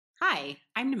Hi,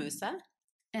 I'm Namusa.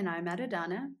 And I'm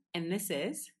Adidana. And this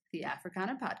is the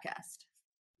Africana Podcast.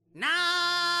 Now,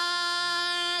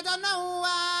 I don't know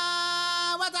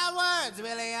what our words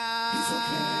really are. It's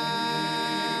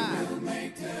okay, we'll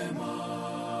make them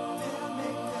up. They'll make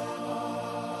them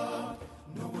up.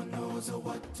 No one knows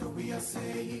what we are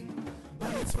saying,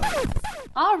 but it's right.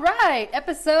 All right,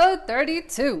 episode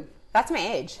 32. That's my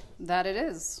age. That it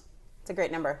is. It's a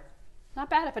great number.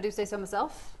 Not bad if I do say so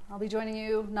myself. I'll be joining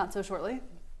you not so shortly.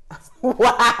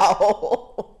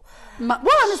 Wow. I'm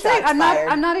just saying, I'm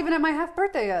fired. not even at my half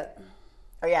birthday yet.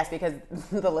 Oh yes, because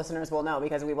the listeners will know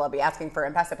because we will be asking for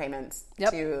M-Pesa payments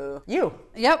to you.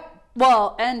 Yep.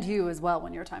 Well, and you as well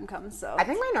when your time comes. So I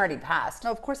think mine already passed.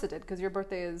 No, of course it did, because your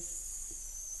birthday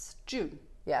is June.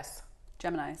 Yes.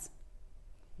 Geminis.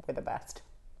 We're the best.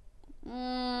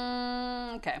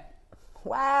 Okay.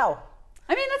 Wow.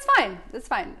 I mean, that's fine. That's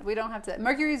fine. We don't have to.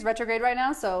 Mercury's retrograde right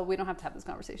now, so we don't have to have this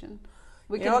conversation.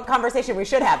 You know what conversation we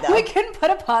should have, though? We can put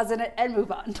a pause in it and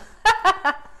move on.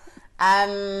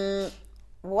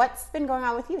 What's been going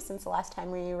on with you since the last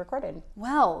time we recorded?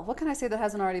 Well, what can I say that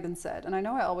hasn't already been said? And I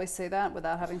know I always say that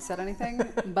without having said anything,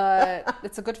 but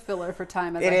it's a good filler for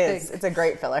time, as I think. It's a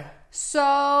great filler.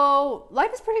 So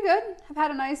life is pretty good. I've had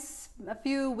a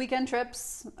few weekend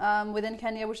trips within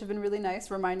Kenya, which have been really nice,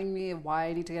 reminding me of why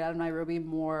I need to get out of Nairobi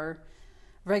more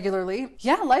regularly.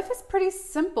 Yeah, life is pretty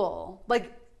simple.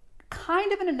 Like,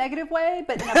 kind of in a negative way,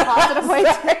 but in a positive way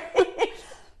too.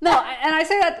 No, and I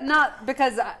say that not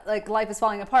because like life is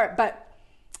falling apart, but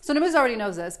so Namusa already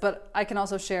knows this, but I can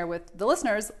also share with the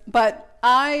listeners. But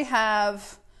I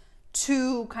have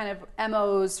two kind of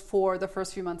MOs for the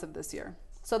first few months of this year.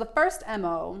 So the first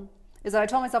MO is that I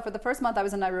told myself for the first month I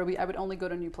was in Nairobi, I would only go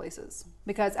to new places.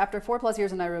 Because after 4+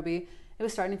 years in Nairobi, it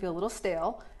was starting to feel a little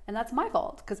stale, and that's my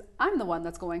fault, because I'm the one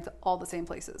that's going to all the same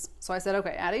places. So I said,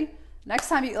 okay, Addie, next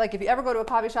time if you ever go to a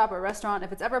coffee shop or a restaurant,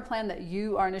 if it's ever a plan that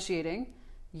you are initiating,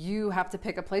 you have to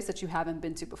pick a place that you haven't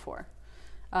been to before.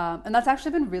 And that's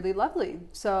actually been really lovely.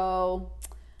 So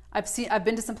I've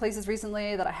been to some places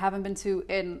recently that I haven't been to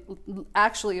in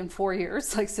 4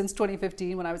 years, like since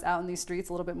 2015 when I was out in these streets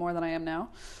a little bit more than I am now.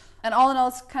 And all in all,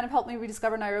 it's kind of helped me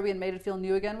rediscover Nairobi and made it feel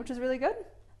new again, which is really good.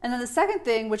 And then the second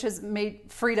thing, which has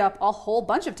freed up a whole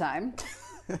bunch of time,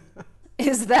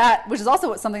 is that, which is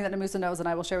also something that Namusa knows and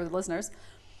I will share with the listeners,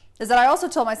 is that I also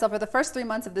told myself for the first 3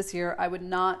 months of this year, I would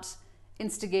not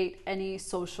instigate any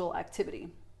social activity,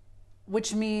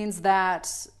 which means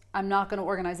that I'm not going to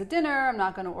organize a dinner, I'm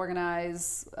not going to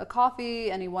organize a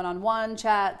coffee, any one-on-one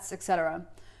chats, etc.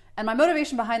 And my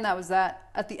motivation behind that was that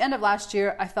at the end of last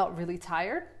year, I felt really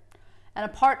tired. And a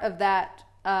part of that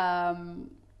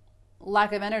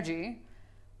lack of energy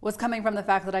was coming from the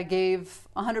fact that I gave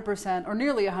 100% or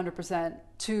nearly 100%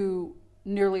 to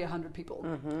nearly 100 people.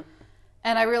 Mm-hmm.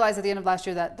 And I realized at the end of last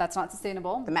year that that's not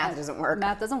sustainable. The math doesn't work.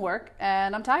 Math doesn't work.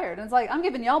 And I'm tired. And it's like, I'm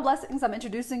giving y'all blessings. I'm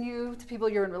introducing you to people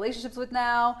you're in relationships with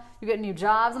now. You're getting new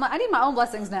jobs. I'm like, I need my own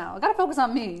blessings now. I got to focus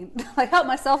on me. Like, help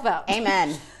myself out.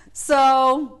 Amen.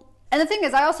 So, and the thing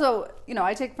is, I also,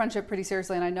 I take friendship pretty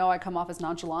seriously. And I know I come off as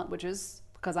nonchalant, which is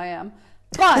because I am.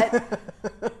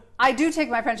 But I do take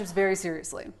my friendships very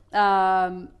seriously.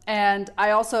 And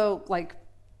I also,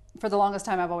 for the longest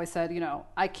time, I've always said,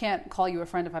 I can't call you a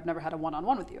friend if I've never had a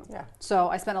one-on-one with you. Yeah. So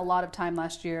I spent a lot of time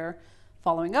last year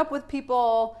following up with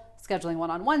people, scheduling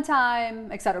one-on-one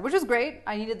time, et cetera, which was great.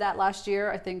 I needed that last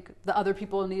year. I think the other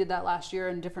people needed that last year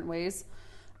in different ways.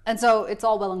 And so it's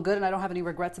all well and good, and I don't have any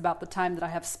regrets about the time that I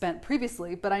have spent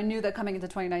previously, but I knew that coming into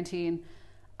 2019,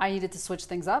 I needed to switch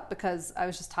things up because I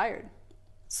was just tired.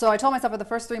 So I told myself for the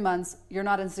first 3 months, you're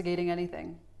not instigating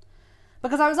anything.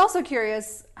 Because I was also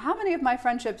curious, how many of my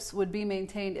friendships would be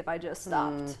maintained if I just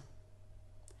stopped?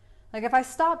 Like, if I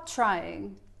stopped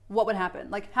trying, what would happen?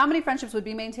 Like, how many friendships would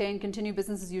be maintained, continue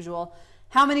business as usual?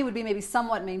 How many would be maybe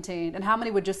somewhat maintained? And how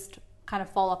many would just kind of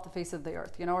fall off the face of the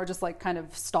earth, or just kind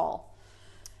of stall?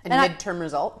 And midterm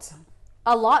results?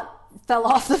 A lot fell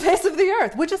off the face of the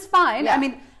earth, which is fine. Yeah. I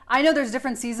mean, I know there's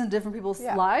different seasons, different people's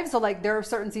lives. So, there are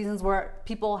certain seasons where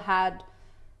people had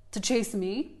to chase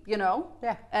me,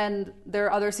 Yeah. And there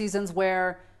are other seasons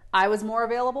where I was more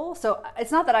available. So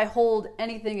it's not that I hold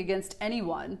anything against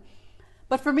anyone,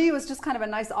 but for me, it was just kind of a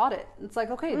nice audit. It's like,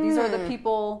 okay, these are the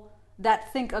people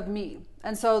that think of me.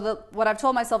 And so what I've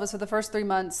told myself is for the first 3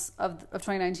 months of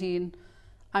 2019,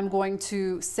 I'm going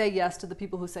to say yes to the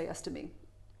people who say yes to me.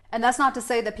 And that's not to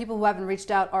say that people who haven't reached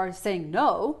out are saying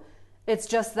no. It's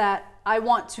just that I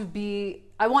want it to be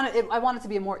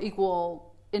a more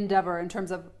equal endeavor in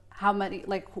terms of how many,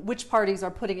 which parties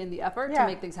are putting in the effort to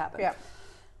make things happen. Yeah.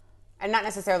 And not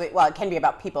necessarily, well, it can be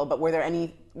about people, but were there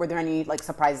any like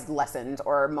surprise lessons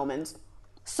or moments?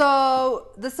 So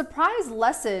the surprise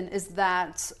lesson is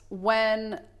that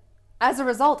as a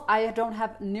result, I don't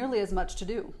have nearly as much to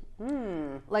do.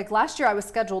 Like last year I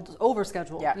was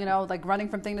overscheduled, like running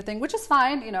from thing to thing, which is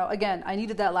fine. Again, I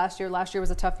needed that last year. Last year was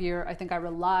a tough year. I think I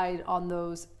relied on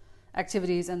those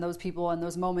activities and those people and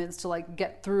those moments to like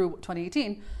get through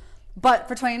 2018. But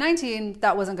for 2019,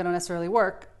 that wasn't going to necessarily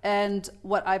work. And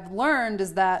what I've learned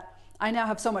is that I now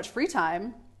have so much free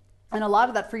time, and a lot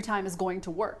of that free time is going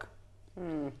to work,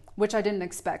 which I didn't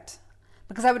expect,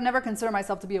 because I would never consider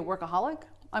myself to be a workaholic.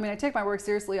 I mean, I take my work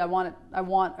seriously. I want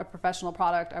a professional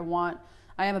product.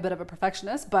 I am a bit of a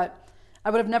perfectionist, but I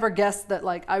would have never guessed that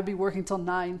like I would be working till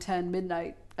 9, 10,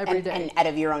 midnight every day. And out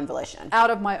of your own volition. Out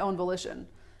of my own volition.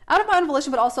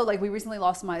 But also like we recently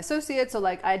lost my associate, so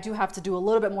like I do have to do a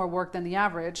little bit more work than the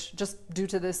average just due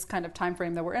to this kind of time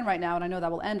frame that we're in right now, and I know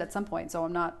that will end at some point, so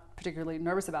I'm not particularly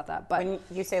nervous about that. But when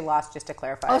you say lost, just to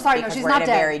clarify. Oh, sorry, no, she's not dead.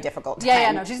 We're in a very difficult time.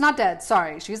 Yeah, no, she's not dead.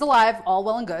 Sorry, she's alive, all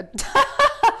well and good.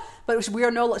 But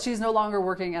she's no longer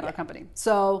working at our company.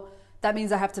 So that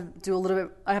means I have to do a little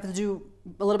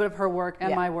bit of her work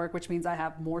and my work, which means I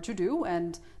have more to do.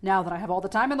 And now that I have all the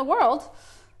time in the world,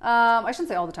 I shouldn't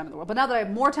say all the time in the world, but now that I have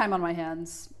more time on my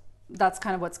hands, that's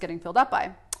kind of what's getting filled up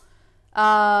by.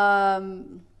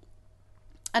 And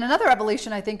another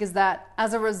revelation, I think, is that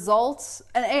as a result,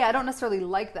 and I don't necessarily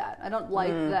like that. I don't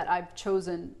like that I've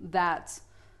chosen that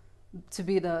to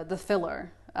be the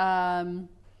filler.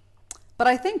 But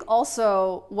I think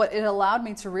also what it allowed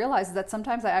me to realize is that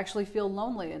sometimes I actually feel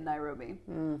lonely in Nairobi.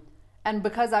 And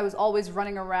because I was always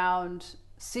running around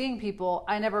seeing people,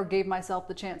 I never gave myself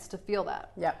the chance to feel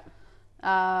that. Yep.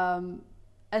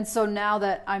 And so now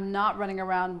that I'm not running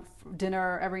around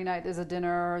dinner every night, there's a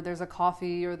dinner, or there's a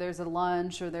coffee, or there's a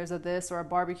lunch, or there's a this, or a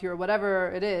barbecue, or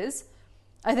whatever it is,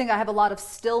 I think I have a lot of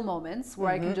still moments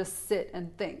where I can just sit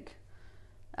and think.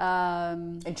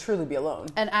 And truly be alone.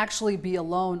 And actually be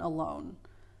alone.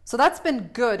 So that's been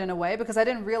good in a way, because I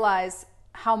didn't realize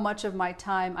how much of my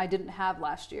time I didn't have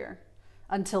last year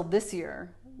until this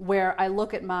year, where I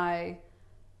look at my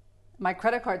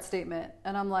credit card statement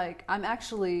and I'm like, I'm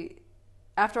actually,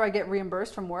 after I get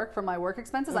reimbursed from work for my work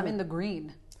expenses, I'm in the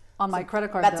green on my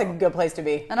credit card That's bill. a good place to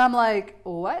be. And I'm like,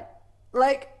 what?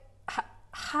 Like,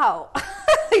 how?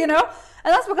 And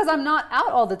that's because I'm not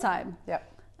out all the time. Yep.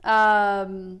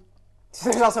 So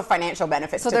there's also financial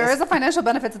benefits to this. So there is a financial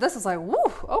benefit to this. It's like,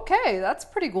 woo, okay, that's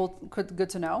pretty good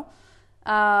to know.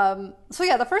 So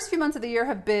yeah, the first few months of the year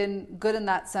have been good in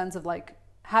that sense of like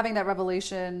having that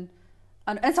revelation.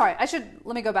 And sorry,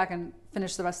 let me go back and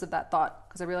finish the rest of that thought,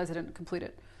 because I realized I didn't complete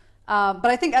it. But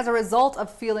I think as a result of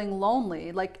feeling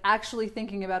lonely, like actually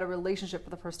thinking about a relationship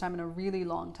for the first time in a really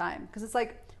long time, because it's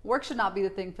like work should not be the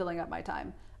thing filling up my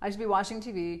time. I should be watching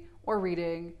TV or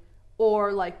reading,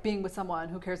 or like being with someone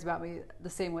who cares about me the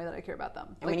same way that I care about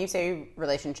them. And when you say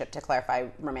relationship, to clarify,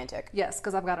 romantic. Yes,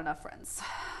 because I've got enough friends.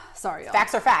 Sorry, y'all.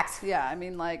 Facts are facts. Yeah, I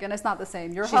mean, like, and it's not the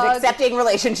same. She's accepting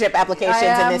relationship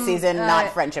applications in this season,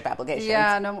 not friendship applications.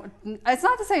 Yeah, no, it's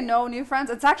not to say no new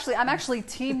friends. I'm actually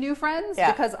team new friends,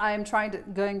 because I'm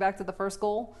going back to the first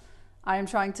goal. I am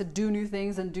trying to do new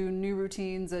things and do new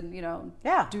routines and,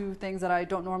 do things that I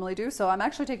don't normally do. So I'm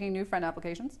actually taking new friend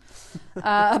applications.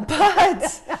 But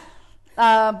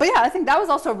yeah, I think that was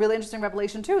also a really interesting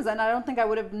revelation too. And I don't think I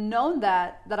would have known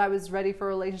that I was ready for a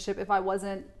relationship if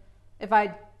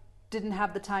I didn't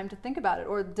have the time to think about it,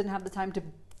 or didn't have the time to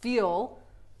feel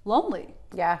lonely.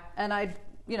 Yeah. And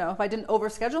if I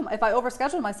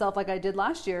overscheduled myself like I did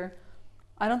last year,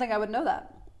 I don't think I would know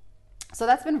that. So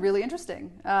that's been really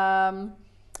interesting.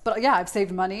 But yeah, I've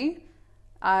saved money.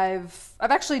 I've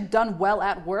actually done well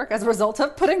at work as a result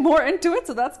of putting more into it.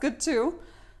 So that's good too.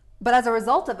 But as a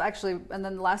result of and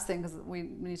then the last thing, because we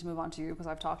need to move on to you because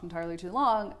I've talked entirely too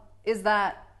long, is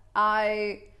that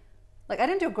I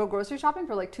didn't go grocery shopping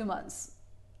for like 2 months.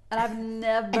 And I've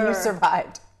never and you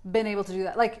survived. Been able to do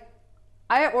that. Like,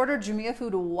 I ordered Jumia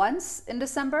food once in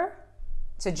December.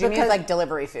 So Jumia is like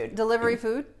delivery food. Delivery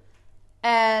food.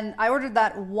 And I ordered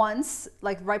that once,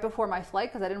 like right before my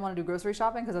flight, because I didn't want to do grocery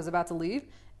shopping because I was about to leave.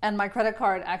 And my credit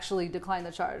card actually declined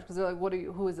the charge because they're like,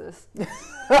 who is this?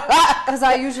 Because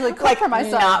I usually cook for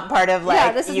myself. Not part of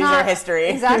user history.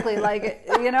 Exactly. Like,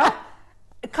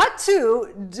 cut to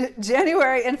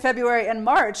January and February and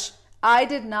March, I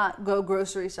did not go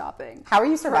grocery shopping. How are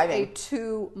you surviving? For a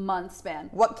 2-month span.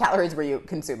 What calories were you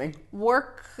consuming?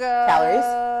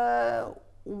 Calories?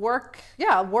 Work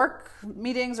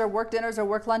meetings or work dinners or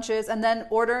work lunches, and then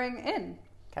ordering in.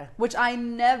 Okay. Which I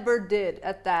never did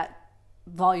at that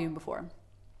volume before.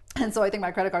 And so I think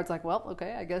my credit card's like, well,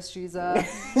 okay, I guess she's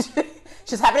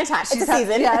She's having a time. It's a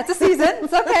season. Yeah, it's a season.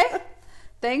 It's okay.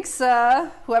 Thanks,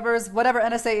 whatever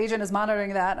NSA agent is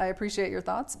monitoring that. I appreciate your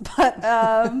thoughts. But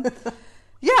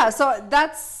yeah, so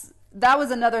that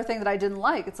was another thing that I didn't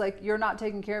like. It's like, you're not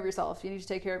taking care of yourself. You need to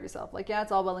take care of yourself. Like, yeah,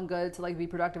 it's all well and good to like be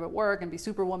productive at work and be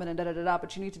superwoman and da-da-da-da,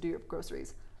 but you need to do your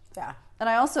groceries. Yeah. And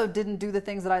I also didn't do the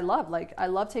things that I love. Like, I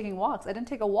love taking walks. I didn't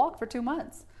take a walk for 2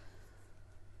 months.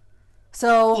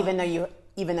 So even though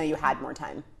you had more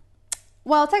time.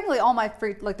 Well, technically, all my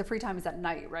the free time is at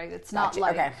night, right? It's not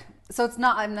like, okay. So it's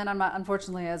not, and then I'm not,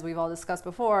 unfortunately, as we've all discussed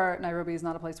before, Nairobi is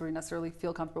not a place where you necessarily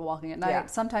feel comfortable walking at night. Yeah.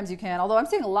 Sometimes you can, although I'm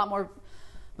seeing a lot more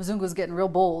Mzungus getting real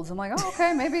bold. I'm like, oh,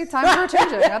 okay, maybe times are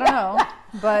changing. I don't know.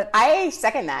 But I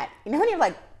second that. You know when you're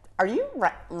like, are you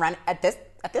run at this time?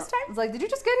 it's like, did you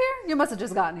just get here? You must have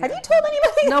just gotten here. Have you told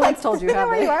anybody? No Like, one's told you, know have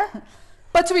where they? you are?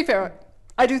 But to be fair,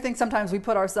 I do think sometimes we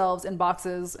put ourselves in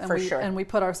boxes and we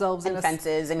put ourselves in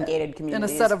fences and gated communities.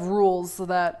 In a set of rules so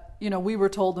that, we were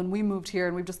told when we moved here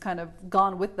and we've just kind of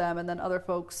gone with them, and then other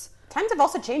folks. Times have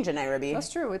also changed in Nairobi.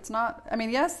 That's true. It's not,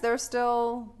 yes, there's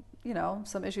still,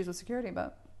 some issues with security,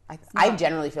 but I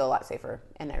generally feel a lot safer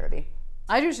in Nairobi.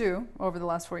 I do too over the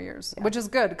last 4 years, which is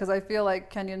good because I feel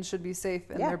like Kenyans should be safe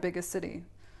in their biggest city.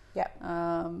 Yeah.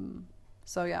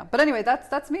 So yeah, but anyway,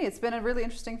 that's me. It's been a really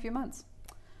interesting few months.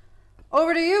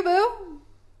 Over to you, Boo.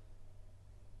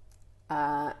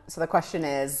 So the question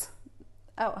is,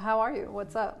 oh, how are you?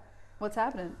 What's up? What's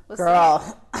happening?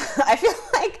 Girl, I feel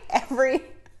like every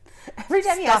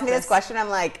time you ask me this question, I'm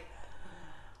like,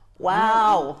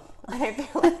 wow. I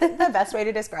feel like the best way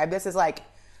to describe this is like,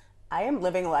 I am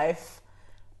living life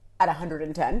at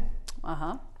 110.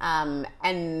 Uh-huh.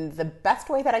 And the best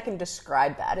way that I can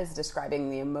describe that is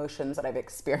describing the emotions that I've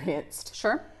experienced.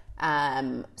 Sure.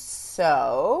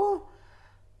 So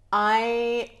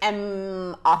I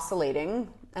am oscillating,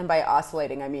 and by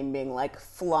oscillating I mean being like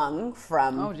flung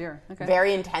from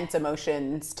very intense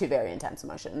emotions to very intense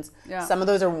emotions. Yeah. Some of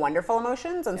those are wonderful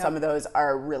emotions, and some of those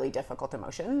are really difficult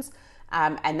emotions.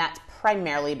 And that's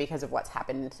primarily because of what's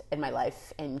happened in my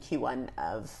life in Q1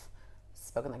 of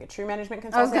Spoken Like a True Management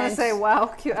Consultant. I was going to say, wow,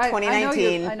 cute.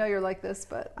 2019. I know you're like this,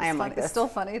 but I am funny. like this. It's still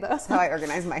funny though. That's how I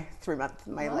organize my life in 3 month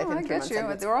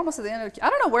segments. We're almost at the end of. I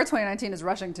don't know where 2019 is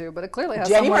rushing to, but it clearly has.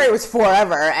 January was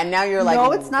forever, and now you're like, no,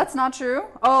 that's not true.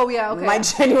 Oh yeah, okay. My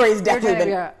January's definitely been.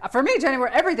 Yeah. For me,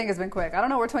 January, everything has been quick. I don't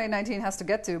know where 2019 has to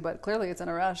get to, but clearly it's in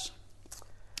a rush.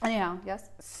 Anyhow, yes.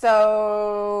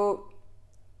 So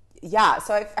yeah,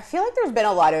 so I feel like there's been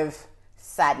a lot of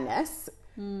sadness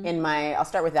in my. I'll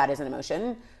start with that as an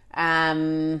emotion.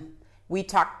 We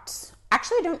talked.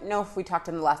 Actually, I don't know if we talked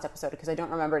in the last episode because I don't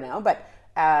remember now. But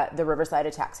the Riverside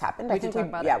attacks happened. We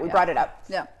brought it up.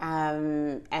 Yeah.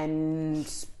 And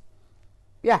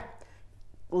yeah,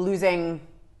 losing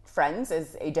friends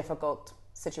is a difficult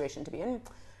situation to be in.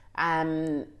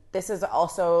 This is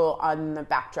also on the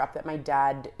backdrop that my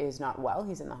dad is not well.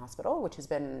 He's in the hospital, which has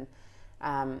been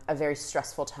a very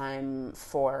stressful time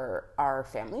for our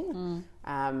family.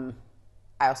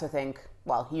 I also think,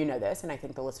 well, you know this, and I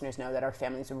think the listeners know that our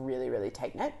family's really, really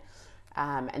tight-knit.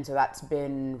 And so that's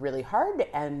been really hard,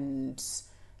 and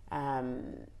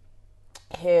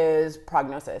his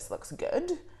prognosis looks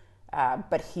good,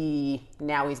 but he's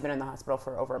been in the hospital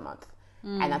for over a month,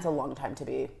 and that's a long time to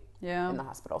be in the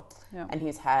hospital. Yeah. And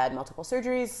he's had multiple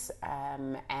surgeries,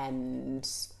 and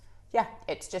yeah,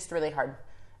 it's just really hard.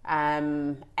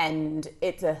 And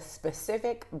it's a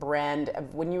specific brand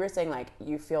of, when you were saying like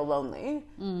you feel lonely,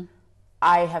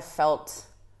 I have felt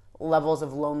levels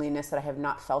of loneliness that I have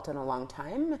not felt in a long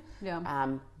time.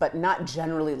 Yeah. But not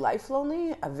generally life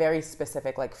lonely, a very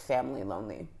specific like family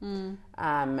lonely.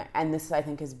 And this I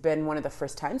think has been one of the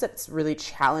first times that's really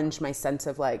challenged my sense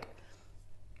of like,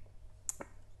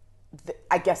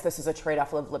 I guess this is a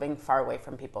trade-off of living far away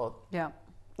from people. Yeah.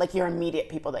 Like your immediate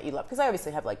people that you love. Because I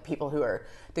obviously have like people who are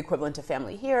the equivalent of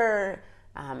family here,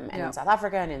 and in South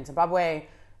Africa and in Zimbabwe,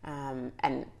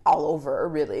 and all over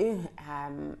really.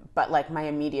 But like my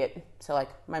immediate, so like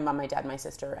my mom, my dad, my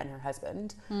sister, and her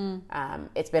husband,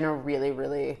 it's been a really,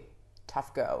 really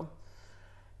tough go.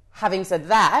 Having said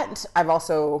that, I've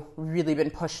also really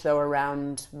been pushed though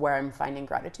around where I'm finding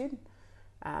gratitude.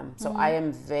 So I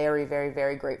am very, very,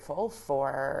 very grateful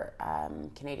for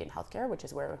Canadian healthcare, which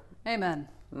is where Amen.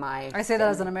 I say that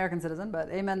as an American citizen, but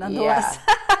amen nonetheless.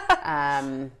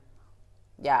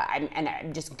 Yeah.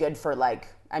 I'm just good for like,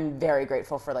 I'm very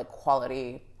grateful for like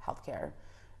quality healthcare,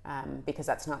 because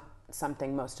that's not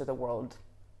something most of the world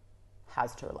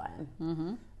has to rely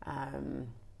on.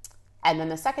 And then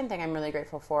the second thing I'm really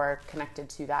grateful for connected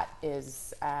to that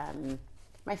is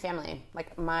my family.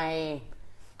 Like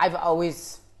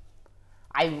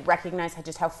I recognize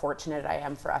just how fortunate I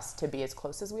am for us to be as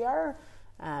close as we are.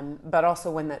 But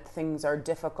also when that things are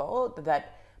difficult,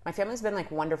 that my family's been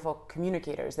like wonderful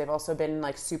communicators. They've also been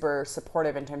like super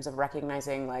supportive in terms of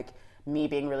recognizing like me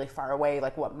being really far away,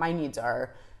 like what my needs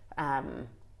are. And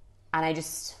I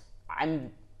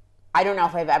don't know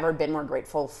if I've ever been more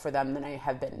grateful for them than I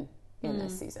have been in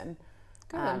this season.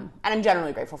 And I'm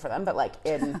generally grateful for them, but like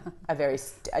in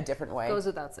a different way. Goes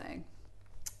without saying.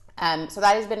 So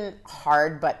that has been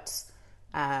hard, but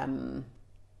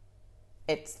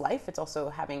it's life. It's also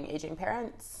having aging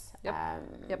parents.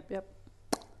 Yep.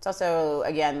 It's also,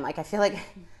 again, like I feel like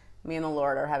me and the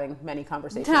Lord are having many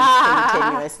conversations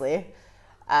continuously.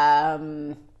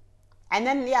 And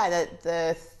then,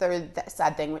 the third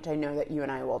sad thing, which I know that you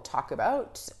and I will talk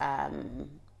about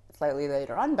slightly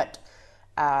later on, but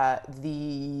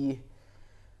the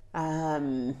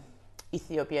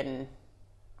Ethiopian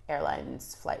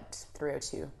Airlines flight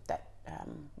 302 that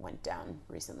went down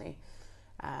recently.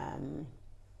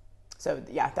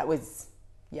 That was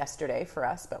yesterday for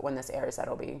us, but when this airs,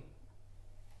 that'll be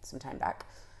some time back.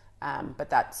 But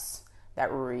that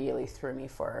really threw me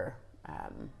for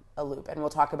a loop, and we'll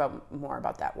talk more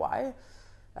about that why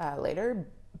later.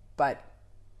 But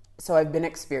so I've been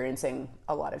experiencing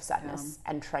a lot of sadness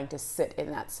and trying to sit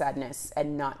in that sadness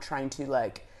and not trying to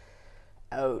like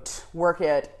work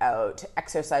it out,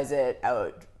 exercise it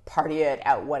out, party it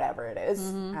out, whatever it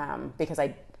is, because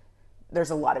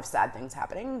there's a lot of sad things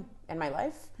happening in my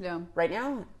life right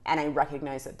now, and I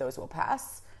recognize that those will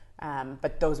pass,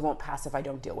 but those won't pass if I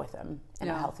don't deal with them in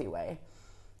a healthy way.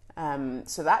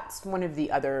 So that's one of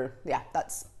the other,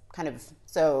 that's kind of,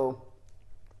 so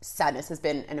sadness has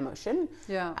been an emotion.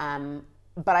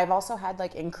 But I've also had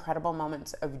like incredible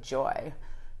moments of joy.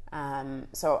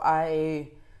 So I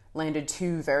landed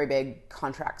 2 very big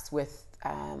contracts with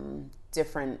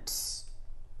different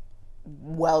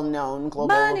well-known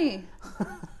global money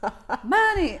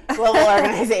global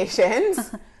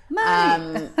organizations.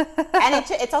 Money. And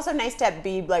it's also nice to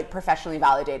be like professionally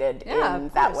validated in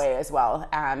that way as well.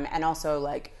 And also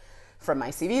like from my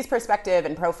CV's perspective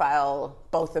and profile,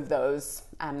 both of those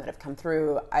that have come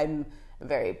through, I'm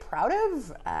very proud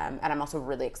of, and I'm also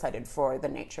really excited for the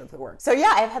nature of the work. So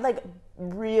I've had like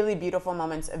really beautiful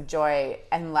moments of joy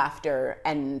and laughter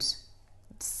and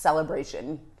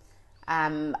celebration.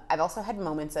 I've also had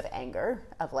moments of anger,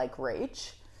 of like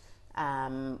rage,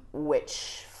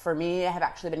 which for me have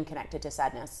actually been connected to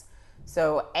sadness.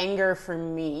 So anger for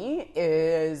me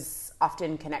is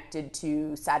often connected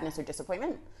to sadness or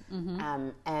disappointment.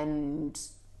 And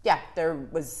there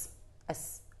was a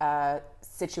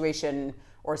situation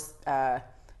or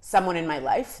someone in my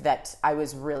life that I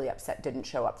was really upset didn't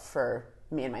show up for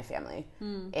me and my family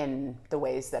in the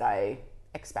ways that I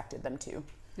expected them to.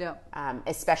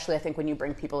 Especially I think when you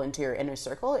bring people into your inner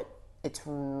circle,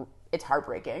 it's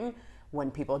heartbreaking when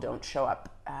people don't show up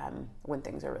when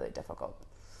things are really difficult.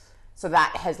 So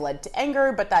that has led to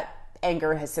anger, but that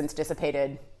anger has since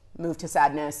dissipated, moved to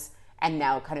sadness, and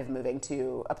now kind of moving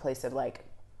to a place of like,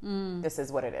 this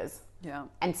is what it is.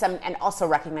 And also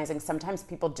recognizing sometimes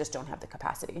people just don't have the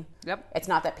capacity. It's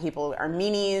not that people are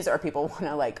meanies or people want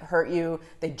to like hurt you.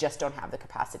 They just don't have the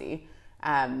capacity.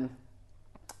 And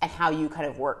how you kind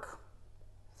of work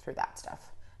through that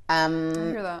stuff. I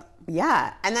hear that.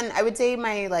 Yeah. And then I would say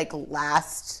my like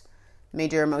last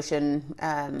major emotion,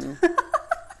 why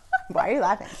are you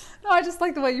laughing? No, I just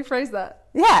like the way you phrase that.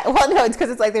 Yeah, well, no, it's because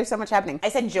it's like there's so much happening. I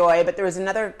said joy, but there was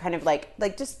another kind of like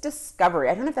just discovery.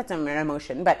 I don't know if that's an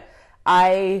emotion, but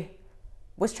I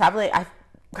was traveling. I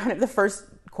kind of the first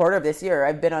quarter of this year,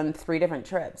 I've been on 3 different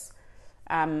trips,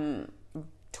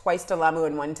 twice to Lamu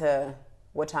and 1 to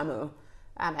Watamu.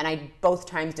 And I both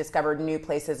times discovered new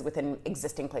places within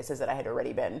existing places that I had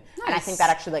already been. Nice. And I think that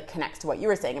actually like connects to what you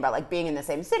were saying about like being in the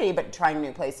same city but trying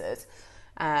new places.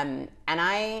 And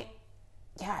I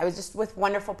was just with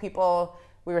wonderful people.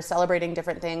 We were celebrating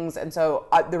different things. And so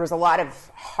there was a lot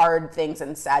of hard things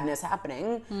and sadness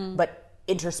happening, but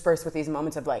interspersed with these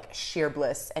moments of like sheer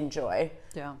bliss and joy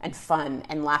and fun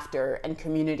and laughter and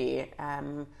community.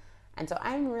 And so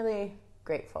I'm really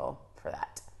grateful for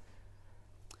that.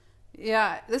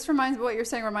 Yeah, what you're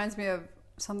saying reminds me of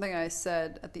something I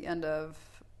said at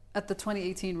the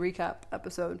 2018 recap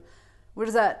episode, which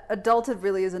is that adulthood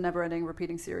really is a never-ending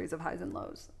repeating series of highs and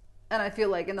lows. And I feel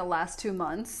like in the last 2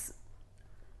 months,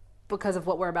 because of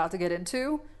what we're about to get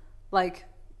into, like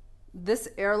this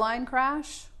airline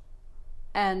crash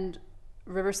and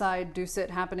Riverside Dusit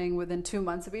happening within 2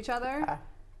 months of each other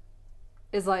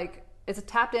is like, it's a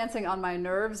tap dancing on my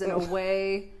nerves in a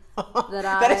way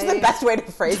That is the best way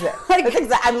to phrase it. Like,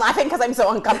 I'm laughing because I'm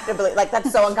so uncomfortably, like,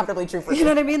 that's so uncomfortably true for me. You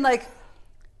know what I mean? Like,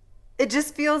 it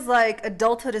just feels like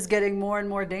adulthood is getting more and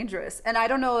more dangerous. And I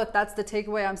don't know if that's the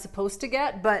takeaway I'm supposed to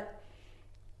get, but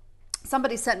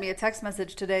somebody sent me a text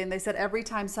message today and they said every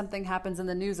time something happens in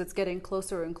the news, it's getting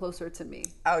closer and closer to me.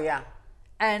 Oh, yeah.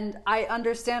 And I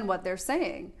understand what they're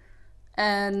saying.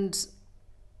 And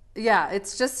yeah,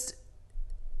 it's just,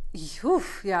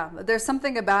 yeah, there's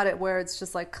something about it where it's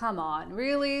just like, come on,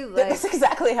 really? Like, That's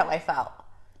exactly how I felt.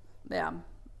 Yeah.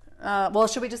 Well,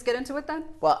 should we just get into it then?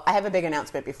 Well, I have a big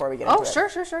announcement before we get into it.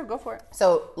 Oh, sure. Go for it.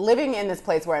 So living in this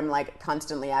place where I'm like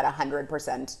constantly at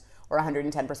 100% or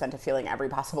 110% of feeling every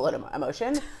possible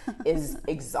emotion is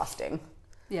exhausting.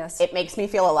 Yes. It makes me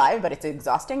feel alive, but it's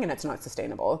exhausting and it's not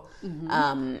sustainable.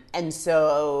 Mm-hmm. And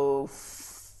so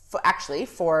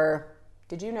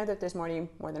did you know that there's more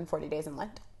than 40 days in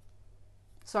Lent?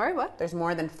 Sorry, what? There's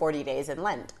more than 40 days in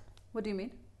Lent. What do you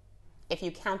mean? If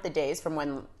you count the days from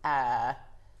when Fat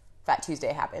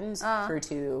Tuesday happens through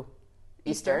to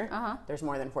Easter, there's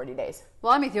more than 40 days.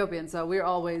 Well, I'm Ethiopian, so we're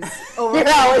always over. You're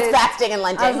always fasting and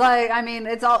Lenting. I was like, I mean,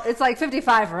 it's like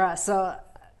 55 for us. So,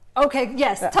 okay,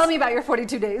 yes. Tell me about your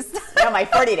 42 days. No, my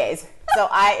 40 days. So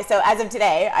as of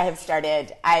today, I've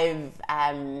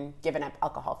given up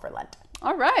alcohol for Lent.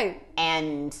 All right.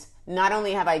 And not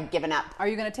only have I given up. Are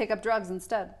you going to take up drugs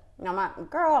instead? No, I'm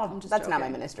not. Girl, that's joking. Not my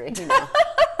ministry. You know.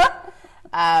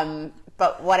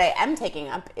 But what I am taking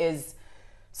up is,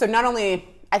 so not only,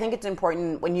 I think it's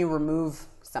important when you remove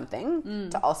something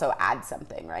to also add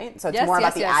something, right? So it's more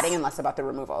about the adding and less about the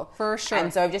removal. For sure.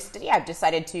 And so I've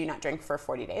decided to not drink for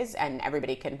 40 days, and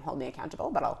everybody can hold me accountable,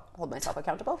 but I'll hold myself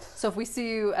accountable. So if we see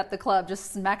you at the club,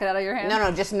 just smack it out of your hand?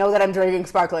 No, just know that I'm drinking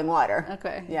sparkling water.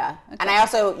 Okay. Yeah. Okay. And I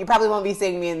also, you probably won't be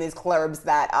seeing me in these clubs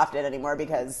that often anymore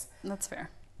because that's fair.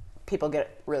 People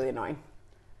get really annoying.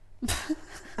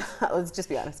 Let's just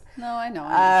be honest. No, I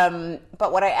know.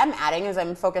 But what I am adding is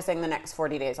I'm focusing the next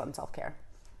 40 days on self-care.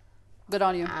 Good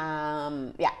on you.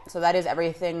 Yeah, so that is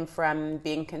everything from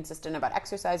being consistent about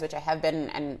exercise, which I have been,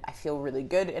 and I feel really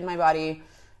good in my body,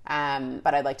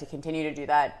 but I'd like to continue to do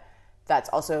that. That's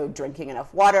also drinking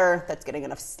enough water, that's getting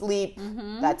enough sleep,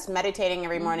 that's meditating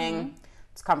every morning,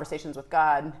 it's conversations with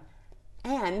God,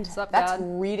 and that's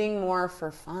reading more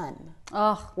for fun,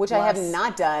 which I have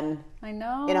not done in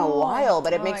a while,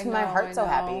 but it makes my heart so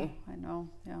happy. I know,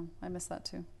 yeah, I miss that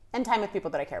too. And time with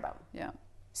people that I care about. Yeah.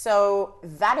 So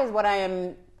that is what I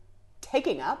am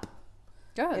taking up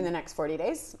Good. In the next 40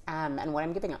 days and what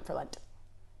I'm giving up for Lent.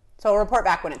 So I'll report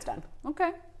back when it's done.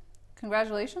 Okay.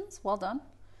 Congratulations. Well done.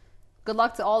 Good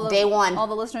luck to all Day one. All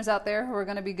the listeners out there who are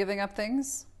going to be giving up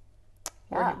things.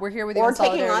 Yeah. We're here with you. Or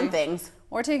taking on things.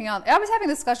 Or taking on. I was having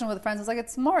a discussion with friends. It's like,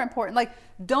 it's more important. Like,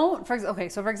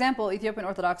 for example, Ethiopian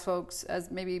Orthodox folks, as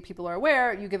maybe people are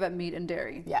aware, you give up meat and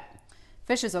dairy. Yeah.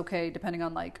 Fish is okay depending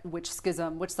on like which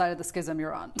side of the schism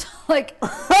you're on. Like,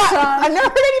 I've never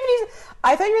heard anybody.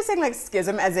 I thought you were saying like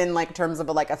schism as in like terms of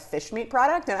like a fish meat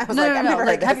product, and I was I've never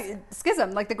heard this.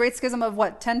 Schism, like the Great Schism of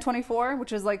what 1024,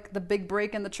 which is like the big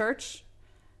break in the church.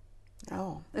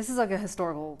 Oh, this is like a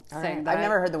historical thing. I've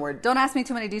never heard the word. Don't ask me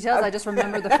too many details. I just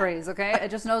remember the phrase. Okay, I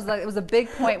just know that it was a big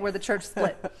point where the church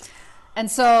split, and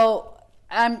so.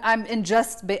 I'm in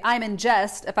jest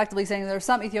effectively saying there are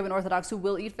some Ethiopian Orthodox who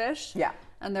will eat fish. Yeah.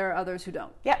 And there are others who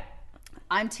don't. Yeah.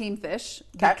 I'm team fish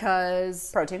because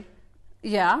protein.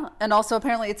 Yeah. And also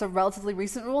apparently it's a relatively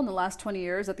recent rule in the last 20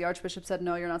 years that the Archbishop said,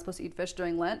 no, you're not supposed to eat fish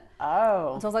during Lent.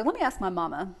 Oh. And so I was like, let me ask my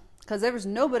mama. Because there was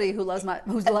nobody who loves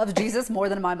Jesus more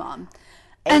than my mom.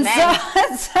 Amen.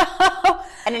 And so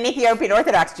and an Ethiopian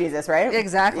Orthodox Jesus, right?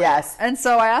 Exactly. Yes. And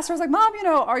so I asked her, I was like,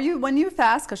 Mom, when you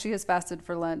fast, because she has fasted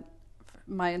for Lent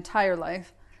my entire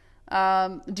life,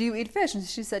 do you eat fish? And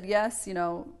she said yes,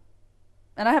 and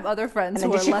I have other friends who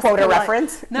are less polite. Did she quote a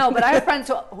reference? No, but I have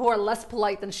friends who are less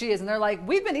polite than she is, and they're like,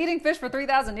 we've been eating fish for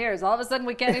 3,000 years. All of a sudden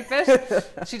we can't eat fish?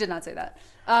 She did not say that.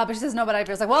 But she says, no, but I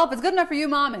was like, well, if it's good enough for you,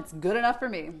 Mom, it's good enough for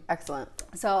me. Excellent.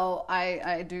 So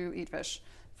I do eat fish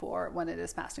for when it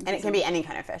is fasting season. And it can be any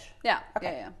kind of fish? Yeah.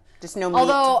 Okay. Yeah. Just no meat.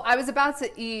 Although I was about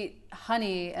to eat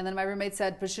honey, and then my roommate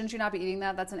said, but shouldn't you not be eating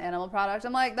that? That's an animal product.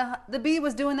 I'm like, the bee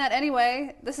was doing that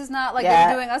anyway. This is not like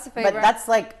they're doing us a favor. But that's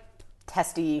like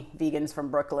testy vegans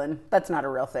from Brooklyn. That's not a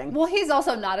real thing. Well, he's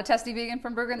also not a testy vegan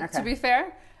from Brooklyn, to be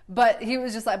fair. But he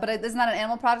was just like, but it's not an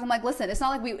animal product. I'm like, listen, it's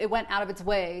not like it went out of its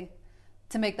way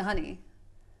to make the honey.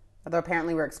 Although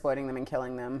apparently we're exploiting them and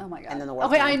killing them. Oh my God. And then the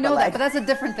world. Okay, I know that, but that's a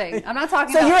different thing. I'm not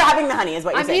talking so about... you're having the honey is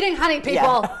what you're saying. I'm eating honey,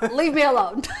 people. Yeah. Leave me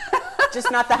alone. Just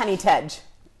not the honey tej.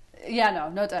 Yeah,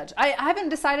 no tej. I haven't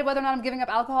decided whether or not I'm giving up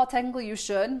alcohol. Technically, you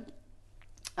should.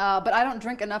 But I don't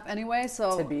drink enough anyway,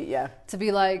 so to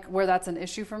be like where that's an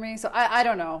issue for me. So I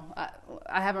don't know.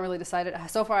 I haven't really decided.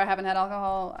 So far, I haven't had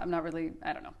alcohol. I'm not really.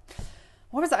 I don't know.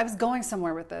 What was I was going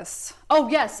somewhere with this? Oh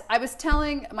yes, I was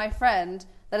telling my friend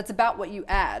that it's about what you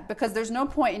add, because there's no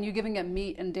point in you giving it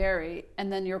meat and dairy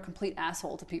and then you're a complete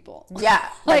asshole to people. Yeah,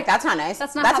 like that's not nice.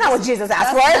 That's not what Jesus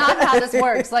asked for. That's not how this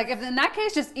works. Like, if in that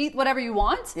case, just eat whatever you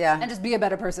want, and just be a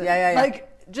better person. Yeah. Like,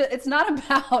 it's not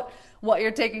about what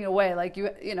you're taking away. Like,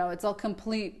 you know, it's a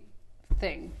complete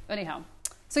thing. Anyhow,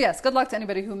 so yes, good luck to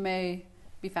anybody who may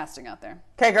be fasting out there.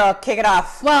 Okay, girl, kick it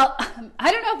off. Well,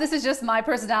 I don't know if this is just my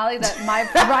personality that my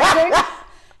rising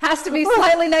has to be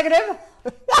slightly negative,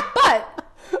 but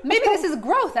maybe this is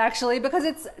growth, actually, because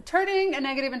it's turning a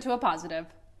negative into a positive.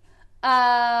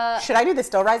 Should I do the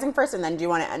still rising first, and then do you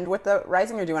want to end with the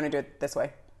rising, or do you want to do it this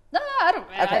way? No, I don't.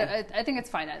 Okay. I think it's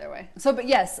fine either way. So, but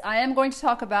yes, I am going to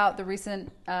talk about the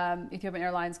recent Ethiopian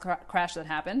Airlines crash that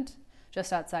happened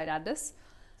just outside Addis,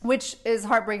 which is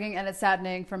heartbreaking, and it's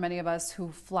saddening for many of us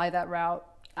who fly that route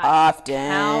often,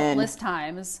 countless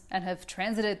times, and have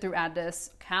transited through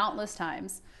Addis countless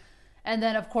times. And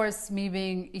then, of course, me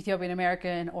being Ethiopian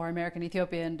American or American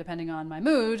Ethiopian, depending on my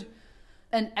mood,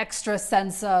 an extra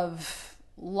sense of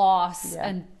loss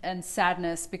and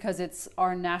sadness, because it's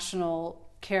our national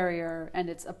carrier and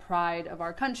it's a pride of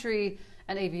our country,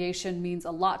 and aviation means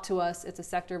a lot to us. It's a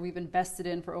sector we've invested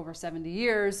in for over 70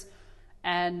 years.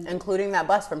 And including that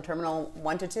bus from Terminal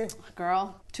 1 to 2.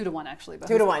 Girl, 2 to 1 actually. But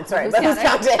 2 to 1, sorry. But who's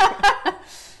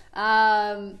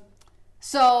counting?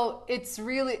 So it's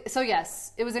really, so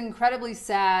yes, it was incredibly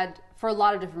sad for a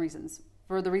lot of different reasons,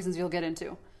 for the reasons you'll get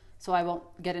into. So I won't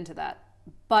get into that.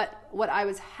 But what I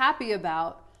was happy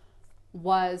about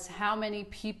was how many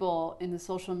people in the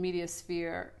social media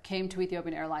sphere came to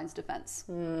Ethiopian Airlines' defense.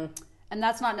 And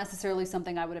that's not necessarily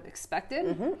something I would have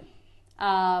expected.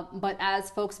 But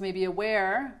as folks may be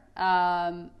aware,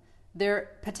 there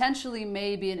potentially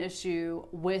may be an issue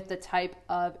with the type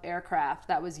of aircraft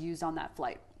that was used on that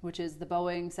flight, which is the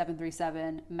Boeing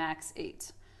 737 MAX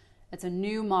 8. It's a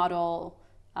new model,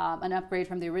 an upgrade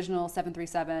from the original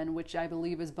 737, which I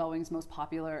believe is Boeing's most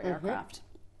popular aircraft.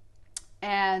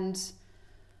 And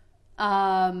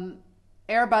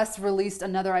Airbus released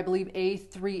another, I believe,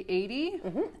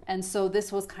 A380. And so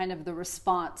this was kind of the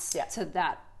response to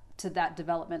that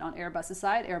development on Airbus's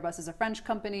side. Airbus is a French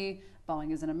company,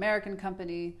 Boeing is an American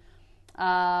company.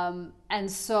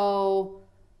 And so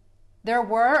there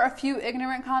were a few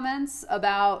ignorant comments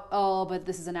about, oh, but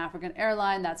this is an African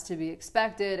airline, that's to be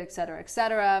expected, et cetera, et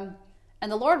cetera.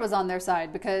 And the Lord was on their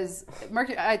side, because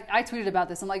Mercury, I tweeted about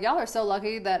this. I'm like, y'all are so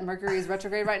lucky that Mercury is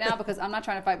retrograde right now, because I'm not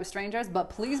trying to fight with strangers,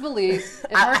 but please believe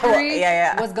if Mercury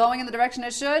was going in the direction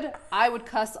it should, I would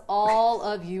cuss all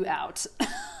of you out.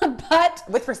 But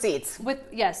with receipts.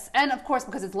 Yes. And of course,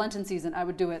 because it's Lenten season, I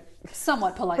would do it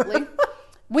somewhat politely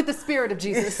with the spirit of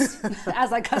Jesus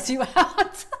as I cuss you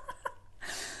out.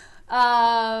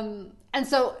 And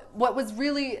so what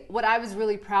I was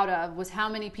really proud of was how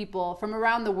many people from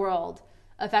around the world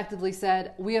effectively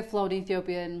said, we have flown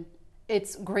Ethiopian.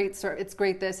 It's great, sir. It's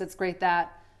great this, it's great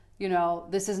that. You know,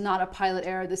 this is not a pilot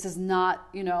error. This is not,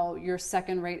 you know, your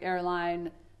second-rate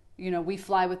airline. You know, we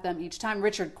fly with them each time.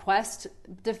 Richard Quest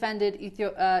defended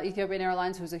Ethiopian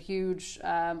Airlines, who's a huge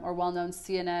or well-known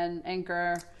CNN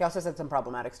anchor. He also said some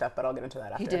problematic stuff, but I'll get into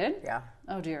that after. He did? Yeah.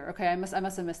 Oh dear. Okay, I must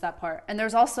have missed that part. And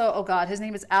there's also, oh God, his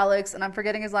name is Alex, and I'm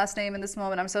forgetting his last name in this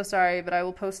moment. I'm so sorry, but I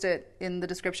will post it in the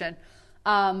description.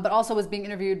 But also was being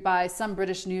interviewed by some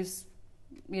British news,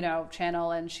 channel,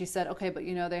 and she said, okay, but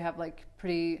they have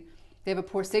they have a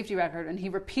poor safety record, and he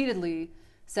repeatedly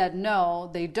said, no,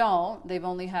 they don't. They've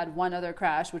only had one other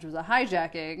crash, which was a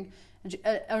hijacking.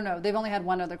 And they've only had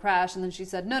one other crash. And then she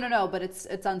said, no, but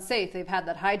it's unsafe. They've had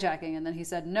that hijacking. And then he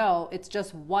said, no, it's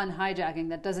just one hijacking.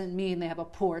 That doesn't mean they have a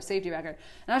poor safety record.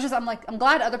 And I'm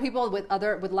glad other people with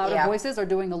louder voices are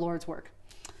doing the Lord's work.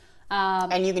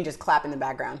 And you can just clap in the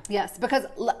background. Yes, because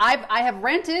I have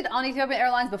ranted on Ethiopian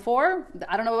Airlines before.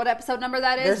 I don't know what episode number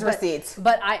that is. There's receipts.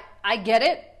 But I get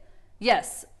it.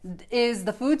 Yes. Is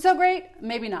the food so great?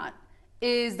 Maybe not.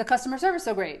 Is the customer service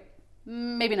so great?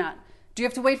 Maybe not. Do you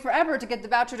have to wait forever to get the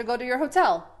voucher to go to your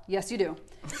hotel? Yes, you do.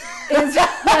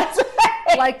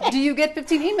 Do you get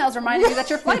 15 emails reminding you that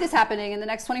your flight is happening in the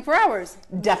next 24 hours?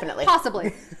 Definitely. Possibly.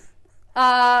 Is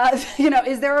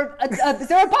there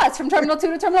a bus from Terminal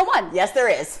 2 to Terminal 1? Yes, there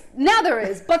is. Now there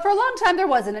is. But for a long time there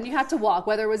wasn't, and you had to walk,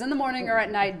 whether it was in the morning or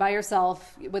at night by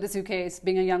yourself with a suitcase,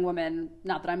 being a young woman.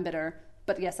 Not that I'm bitter,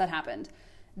 but yes, that happened.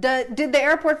 Did the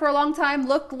airport for a long time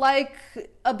look like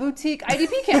a boutique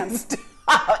IDP camp?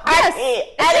 Yes,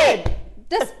 it did.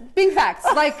 Just being facts.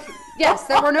 Like, yes,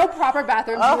 there were no proper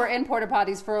bathrooms. You were in porta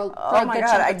potties for a good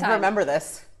chunk of time. I remember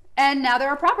this. And now there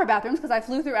are proper bathrooms because I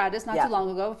flew through Addis not too long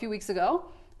ago, a few weeks ago.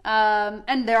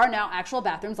 And there are now actual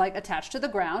bathrooms like attached to the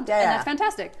ground. And that's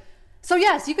fantastic. So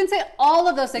yes, you can say all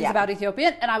of those things about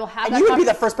Ethiopian, and I will have that. And you would be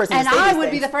the first person to say these things. And I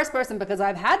would be the first person because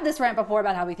I've had this rant before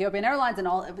about how Ethiopian Airlines and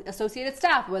all associated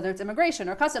staff, whether it's immigration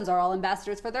or customs, are all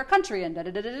ambassadors for their country and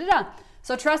da-da-da-da-da-da.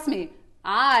 So trust me,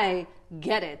 I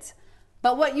get it.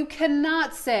 But what you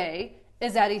cannot say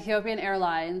is that Ethiopian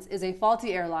Airlines is a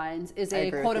faulty airlines, is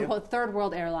a quote-unquote third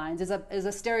world airlines, is a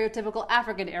stereotypical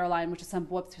African airline, which is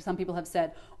what some people have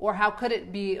said, or how could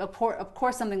it be, of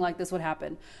course something like this would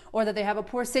happen, or that they have a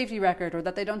poor safety record, or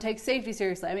that they don't take safety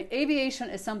seriously. I mean, aviation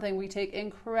is something we take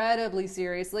incredibly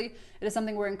seriously. It is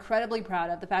something we're incredibly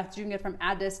proud of. The fact that you can get from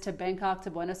Addis to Bangkok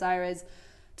to Buenos Aires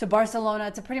to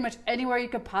Barcelona to pretty much anywhere you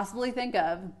could possibly think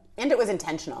of. And it was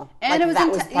intentional. And like, it was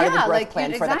that was part of the growth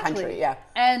plan for the country. Yeah.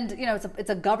 And you know, it's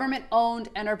a government-owned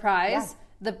enterprise.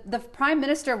 Yeah. The prime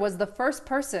minister was the first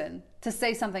person to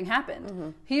say something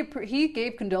happened. He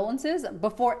gave condolences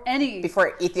before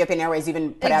Ethiopian Airways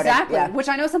even put out which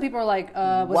I know some people are like,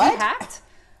 was he hacked?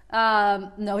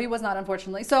 No, he was not,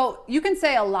 unfortunately. So you can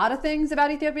say a lot of things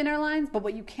about Ethiopian Airlines, but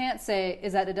what you can't say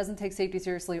is that it doesn't take safety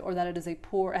seriously or that it has a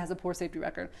poor safety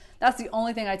record. That's the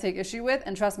only thing I take issue with.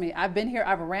 And trust me, I've been here,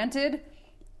 I've ranted,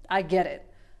 I get it.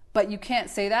 But you can't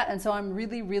say that. And so I'm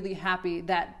really, really happy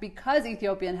that because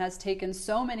Ethiopian has taken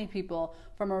so many people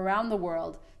from around the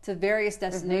world to various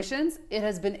destinations, it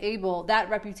has been able, that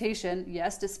reputation,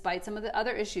 yes, despite some of the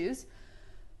other issues,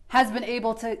 has been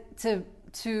able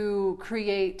to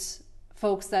create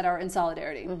folks that are in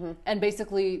solidarity and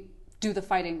basically do the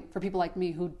fighting for people like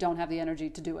me who don't have the energy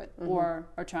to do it or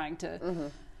are trying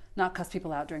to not cuss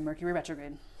people out during Mercury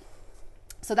retrograde.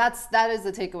 So that is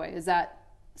the takeaway, is that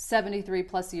 73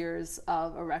 plus years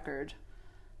of a record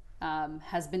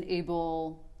has been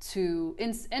able to,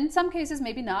 in some cases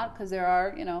maybe not, because there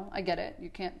are, you know, I get it, you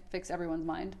can't fix everyone's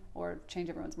mind or change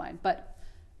everyone's mind, but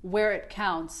where it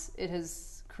counts, it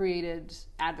has created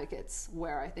advocates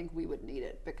where I think we would need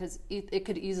it, because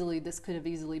this could have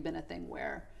easily been a thing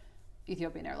where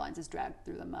Ethiopian Airlines is dragged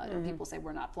through the mud and people say,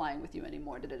 we're not flying with you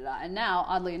anymore, and now,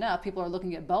 oddly enough, people are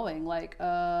looking at Boeing like,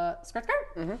 skirt,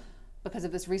 because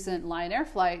of this recent Lion Air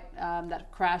flight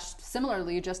that crashed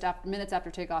similarly just minutes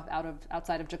after takeoff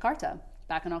outside of Jakarta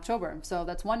back in October. So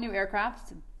that's one new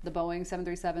aircraft, the Boeing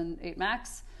 737-8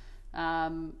 MAX,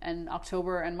 and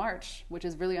October and March, which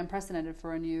is really unprecedented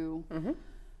for a new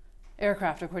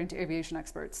aircraft, according to aviation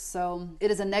experts. So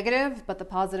it is a negative, but the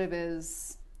positive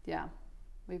is,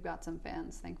 we've got some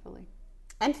fans, thankfully.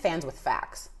 And fans with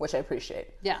facts, which I appreciate.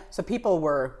 Yeah. So people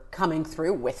were coming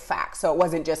through with facts. So it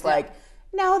wasn't just like,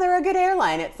 no, they're a good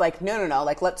airline. It's like, no.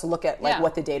 Like, let's look at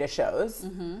what the data shows.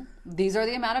 These are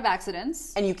the amount of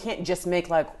accidents. And you can't just make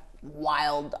like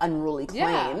wild, unruly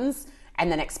claims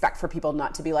and then expect for people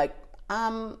not to be like,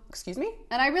 excuse me?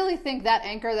 And I really think that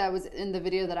anchor that was in the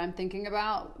video that I'm thinking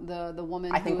about, the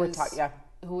woman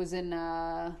who was in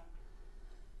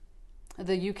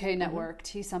the UK network,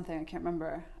 T something, I can't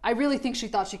remember. I really think she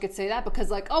thought she could say that because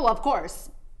like, oh, of course,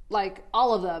 like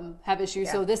all of them have issues.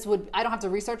 So I don't have to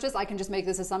research this. I can just make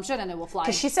this assumption and it will fly.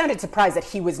 Because she sounded surprised that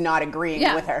he was not agreeing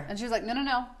with her. And she was like,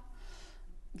 no.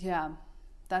 Yeah,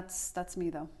 that's me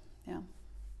though. Yeah.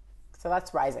 So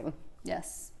that's rising.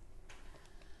 Yes.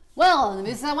 Well,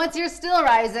 what's your still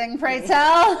rising, pray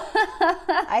tell?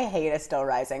 I hate a still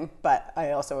rising, but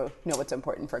I also know what's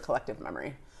important for collective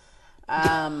memory.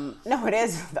 No, it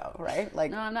is though, right?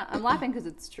 Like, no, I'm not. I'm laughing because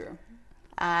it's true.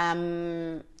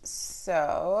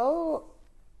 So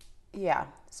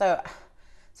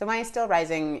my still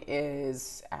rising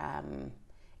is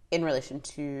in relation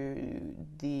to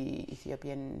the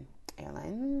Ethiopian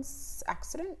Airlines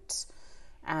accident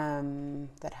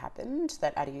that happened,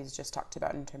 that Addie's just talked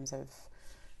about in terms of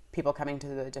people coming to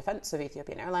the defense of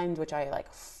Ethiopian Airlines, which I like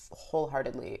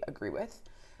wholeheartedly agree with.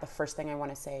 The first thing I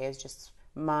want to say is just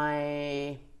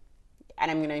and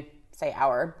I'm going to say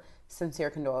our sincere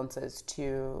condolences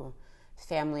to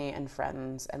family and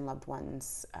friends and loved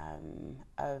ones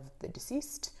of the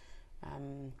deceased.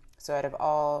 So out of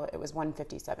all, it was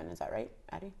 157, is that right,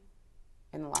 Addie?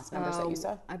 In the last numbers that you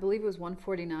saw? I believe it was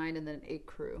 149 and then 8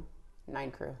 crew.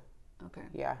 9 crew. Okay.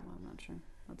 Yeah. Well, I'm not sure.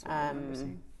 That's what I remember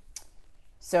seeing.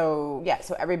 So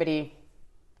everybody,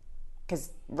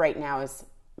 because right now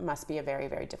must be a very,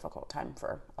 very difficult time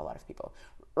for a lot of people.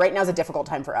 Right now is a difficult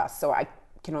time for us, so I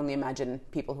can only imagine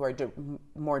people who are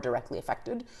more directly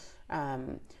affected.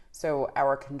 So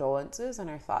our condolences and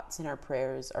our thoughts and our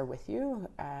prayers are with you.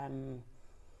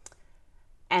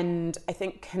 And I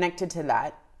think connected to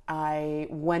that,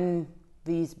 when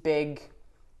these big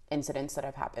incidents that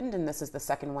have happened, and this is the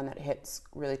second one that hits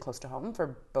really close to home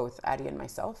for both Addie and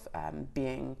myself,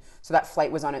 so that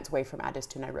flight was on its way from Addis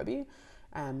to Nairobi.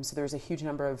 So there was a huge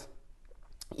number of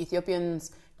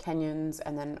Ethiopians, Kenyans,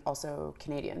 and then also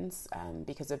Canadians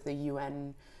because of the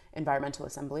UN Environmental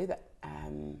Assembly that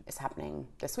is happening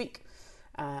this week,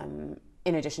 in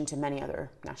addition to many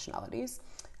other nationalities.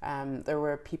 There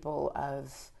were people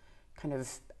of kind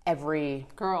of every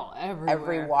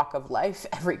walk of life,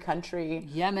 every country.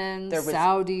 Yemen,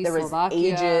 Saudi, Slovakia. There was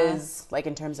ages, like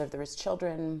in terms of there was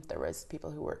children, there was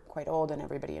people who were quite old, and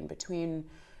everybody in between.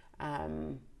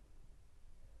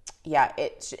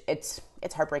 It's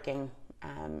heartbreaking.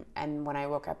 And when I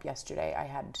woke up yesterday,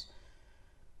 I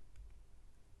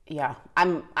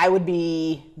would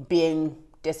be being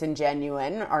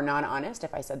disingenuous or non-honest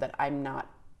if I said that I'm not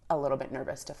a little bit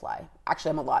nervous to fly.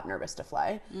 Actually, I'm a lot nervous to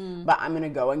fly, but I'm going to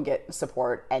go and get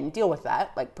support and deal with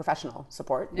that, like professional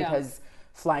support, because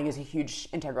flying is a huge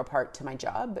integral part to my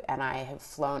job, and I have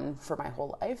flown for my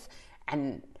whole life.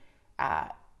 And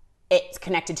it's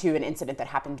connected to an incident that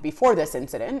happened before this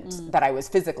incident that I was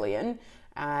physically in.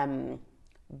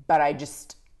 But I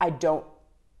don't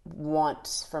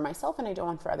want for myself, and I don't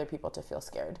want for other people to feel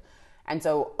scared. And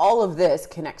so all of this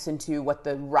connects into what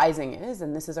the rising is,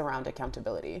 and this is around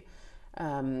accountability.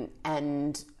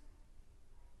 And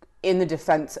in the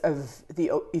defense of the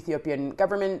Ethiopian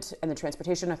government and the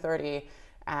Transportation Authority,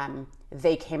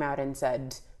 they came out and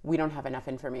said, we don't have enough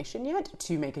information yet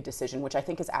to make a decision, which I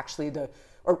think is actually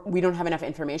we don't have enough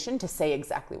information to say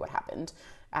exactly what happened.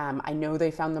 I know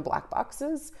they found the black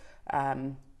boxes,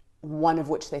 one of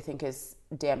which they think is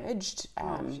damaged.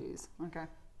 Okay.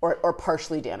 Or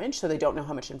partially damaged, so they don't know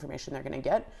how much information they're going to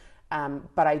get.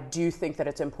 But I do think that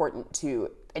it's important to,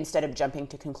 instead of jumping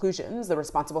to conclusions, the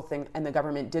responsible thing, and the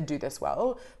government did do this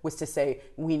well, was to say,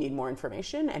 we need more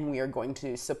information, and we are going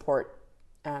to support,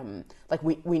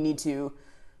 we need to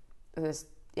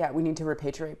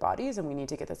repatriate bodies, and we need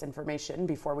to get this information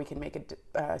before we can make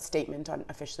a statement on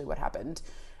officially what happened.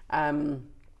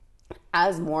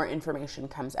 As more information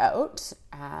comes out,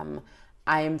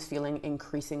 I am feeling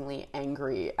increasingly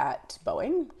angry at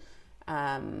Boeing.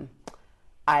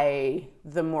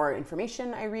 The more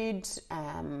information I read,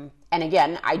 and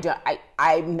again,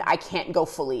 I can't go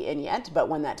fully in yet, but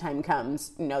when that time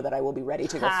comes, know that I will be ready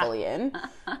to go fully in.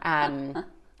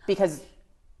 Because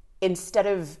instead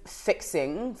of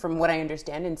fixing, from what I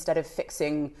understand,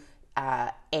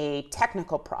 a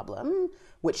technical problem,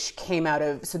 which came out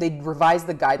of, so they revised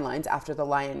the guidelines after the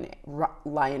Lion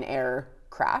Air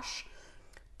crash,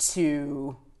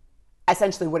 to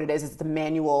essentially what it is the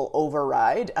manual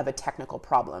override of a technical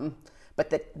problem.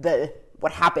 But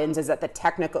what happens is that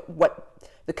what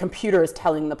the computer is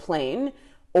telling the plane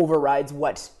overrides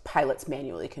what pilots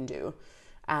manually can do.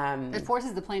 It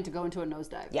forces the plane to go into a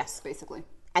nosedive. Yes, basically.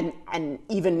 And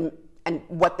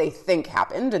what they think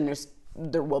happened, and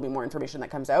there will be more information that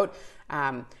comes out,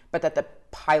 but that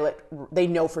they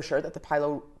know for sure that the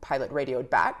pilot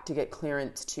radioed back to get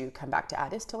clearance to come back to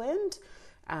Addis to land.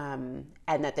 And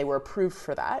that they were approved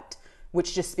for that,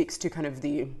 which just speaks to kind of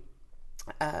the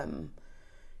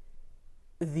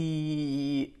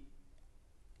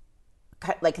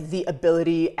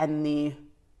ability and the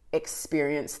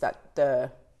experience that the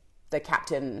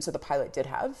captain, so the pilot, did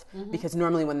have. Because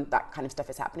normally when that kind of stuff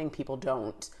is happening,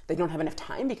 they don't have enough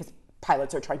time because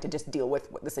pilots are trying to just deal with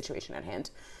the situation at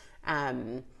hand.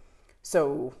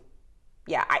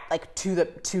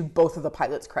 To both of the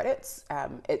pilots' credits,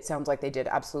 it sounds like they did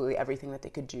absolutely everything that they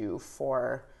could do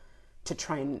to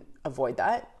try and avoid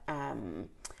that.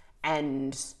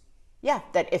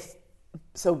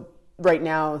 Right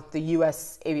now the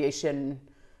U.S. Aviation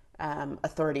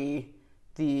Authority,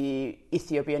 the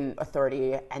Ethiopian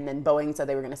Authority, and then Boeing said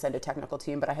they were going to send a technical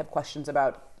team, but I have questions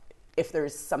about if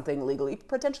there's something legally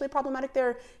potentially problematic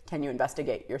there. Can you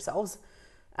investigate yourselves?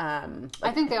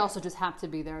 I think they also just have to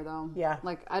be there, though. Yeah.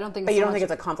 I don't think. But you don't think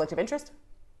it's a conflict of interest?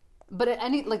 But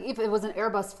if it was an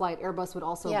Airbus flight, Airbus would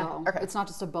also go. Okay. It's not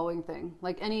just a Boeing thing.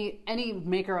 Like any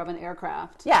maker of an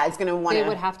aircraft. Yeah, it's going to want. They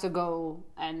would have to go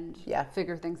and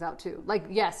figure things out too. Like,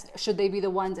 yes, should they be the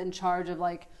ones in charge of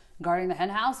guarding the hen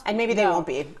house? And maybe they won't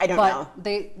be. I don't know.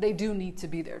 They do need to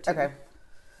be there too. Okay.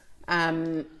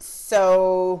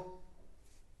 So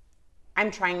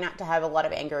I'm trying not to have a lot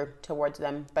of anger towards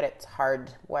them, but it's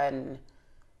hard when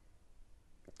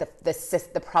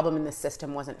the problem in the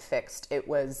system wasn't fixed. It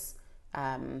was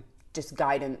just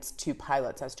guidance to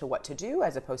pilots as to what to do,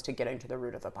 as opposed to getting to the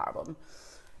root of the problem.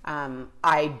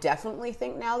 I definitely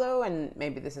think now, though, and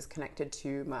maybe this is connected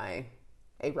to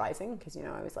a rising, because I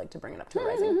always like to bring it up to a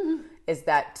rising, is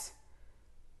that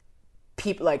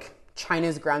people like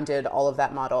China's grounded all of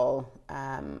that model.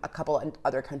 A couple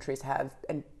other countries have,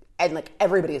 and like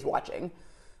everybody is watching.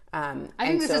 I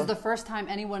think this is the first time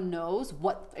anyone knows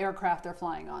what aircraft they're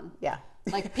flying on. Yeah.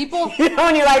 Like people, you know,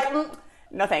 and you're like,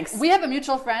 no thanks. We have a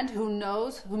mutual friend who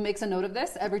makes a note of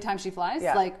this every time she flies.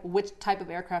 Yeah. Like, which type of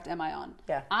aircraft am I on?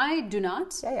 Yeah. I do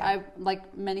not. Yeah. I,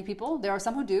 like many people, there are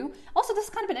some who do. Also, this has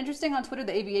kind of been interesting on Twitter,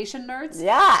 the aviation nerds.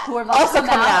 Yeah. Who have like also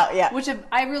come out. Yeah. Which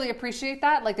I really appreciate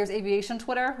that. Like, there's aviation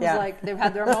Twitter who's like, they've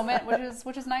had their moment,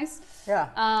 which is nice. Yeah.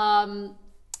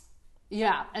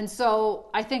 Yeah, and so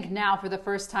I think now for the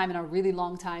first time in a really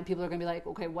long time, people are going to be like,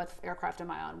 okay, what aircraft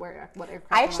am I on? What aircraft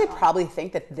I actually am I on? probably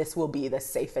think that this will be the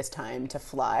safest time to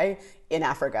fly in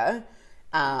Africa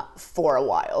for a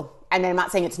while. And I'm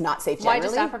not saying it's not safe generally. Why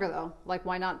just Africa, though? Like,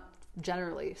 why not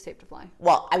generally safe to fly?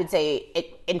 Well, I would say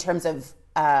in terms of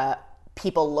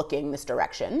people looking this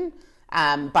direction,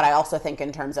 but I also think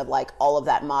in terms of like all of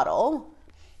that model,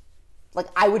 like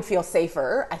I would feel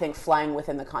safer, I think, flying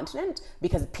within the continent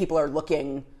because people are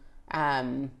looking,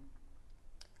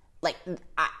 like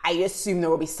I assume there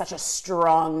will be such a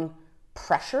strong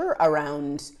pressure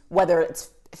around whether it's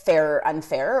fair or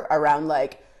unfair around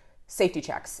like safety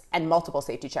checks and multiple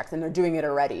safety checks, and they're doing it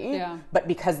already. Yeah. But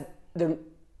because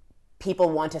people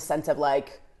want a sense of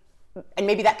like, and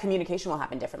maybe that communication will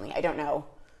happen differently. I don't know.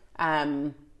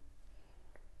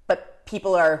 But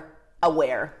people are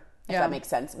aware. If that makes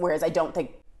sense. Whereas I don't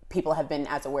think people have been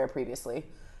as aware previously.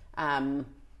 Or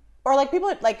like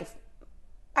people like,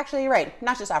 actually you're right,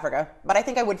 not just Africa, but I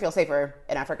think I would feel safer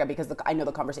in Africa because I know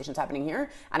the conversation's happening here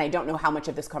and I don't know how much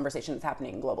of this conversation is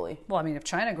happening globally. Well, I mean, if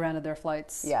China granted their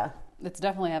flights, yeah, it's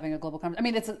definitely having a global conversation. I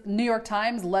mean, it's New York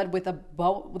Times led with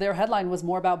their headline was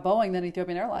more about Boeing than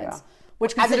Ethiopian Airlines. Yeah.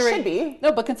 Which as it considering, should be.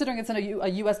 No, but considering it's in a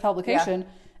U.S. publication,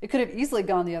 it could have easily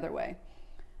gone the other way.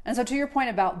 And so to your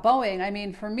point about Boeing, I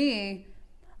mean, for me,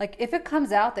 like if it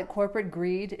comes out that corporate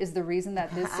greed is the reason that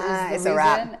this is the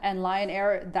reason and Lion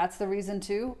Air, that's the reason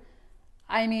too.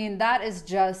 I mean, that is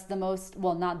just the most,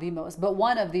 well, not the most, but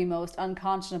one of the most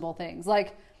unconscionable things.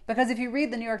 Like, because if you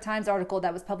read the New York Times article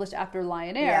that was published after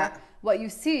Lion Air, what you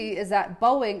see is that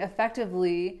Boeing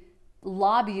effectively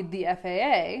lobbied the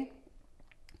FAA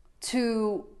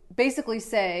to basically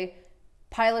say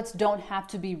pilots don't have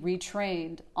to be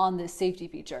retrained on this safety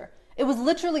feature. It was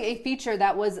literally a feature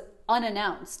that was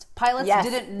unannounced. Pilots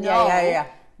didn't know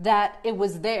that it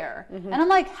was there. Mm-hmm. And I'm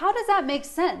like, how does that make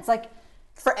sense? Like,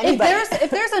 for anybody. If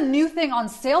there's a new thing on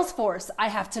Salesforce, I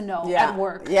have to know at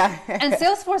work. Yeah. And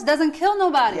Salesforce doesn't kill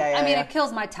nobody. I mean, it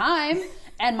kills my time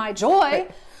and my joy,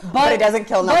 but it doesn't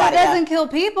kill nobody. But it doesn't kill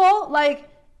people. Like,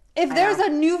 if there's a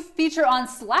new feature on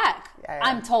Slack,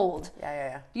 I'm told.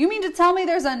 You mean to tell me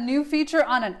there's a new feature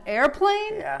on an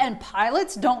airplane and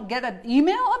pilots don't get an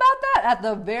email about that at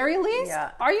the very least?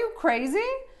 Yeah. Are you crazy?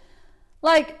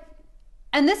 Like,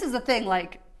 and this is the thing,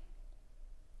 like,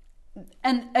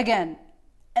 and again,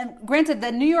 and granted,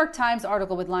 the New York Times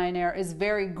article with Lion Air is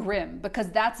very grim because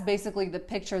that's basically the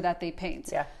picture that they paint.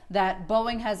 Yeah. That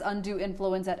Boeing has undue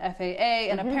influence at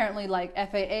FAA, and apparently, like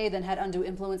FAA then had undue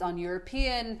influence on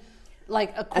European,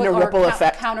 like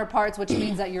counterparts, which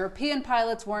means that European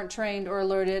pilots weren't trained or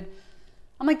alerted.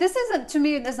 I'm like, this isn't, to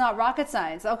me, this is not rocket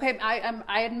science. Okay,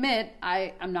 I admit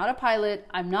I'm not a pilot.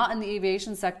 I'm not in the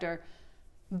aviation sector,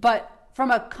 but from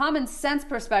a common sense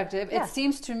perspective, it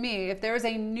seems to me if there is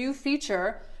a new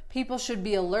feature, people should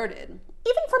be alerted.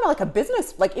 Even from like a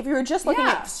business, like if you were just looking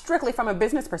at strictly from a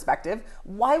business perspective,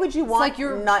 why would you want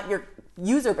not your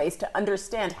user base to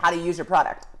understand how to use your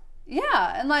product?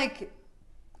 Yeah, and like,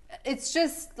 it's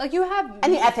just like you have...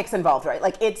 And the ethics involved, right?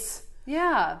 Like it's...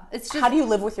 Yeah, it's just... How do you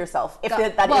live with yourself if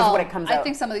that is what it comes out? I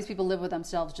think some of these people live with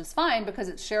themselves just fine because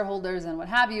it's shareholders and what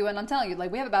have you. And I'm telling you,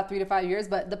 like, we have about 3 to 5 years,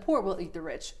 but the poor will eat the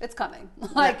rich. It's coming.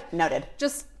 Like, noted.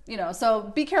 Just, you know,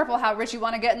 so be careful how rich you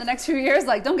want to get in the next few years.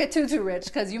 Like, don't get too rich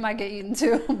because you might get eaten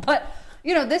too. But,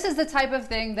 you know, this is the type of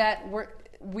thing that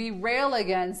we rail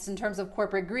against in terms of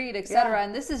corporate greed, et cetera.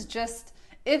 And this is just...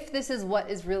 If this is what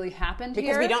is really happened here.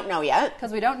 Because we don't know yet.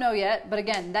 Because we don't know yet. But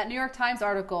again, that New York Times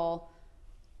article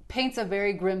paints a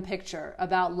very grim picture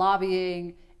about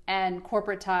lobbying and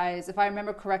corporate ties. If I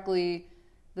remember correctly,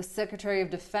 the Secretary of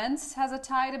Defense has a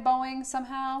tie to Boeing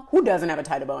somehow. Who doesn't have a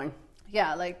tie to Boeing?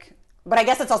 Yeah, like... But I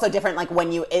guess it's also different like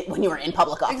when you were in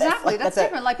public office. Exactly, like, that's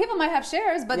different. Like people might have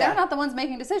shares, but they're not the ones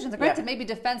making decisions. Granted, maybe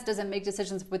defense doesn't make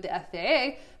decisions with the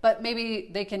FAA, but maybe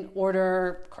they can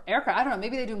order aircraft. I don't know,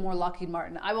 maybe they do more Lockheed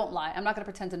Martin. I won't lie. I'm not going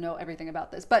to pretend to know everything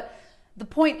about this. But the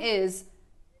point is,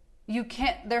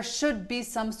 there should be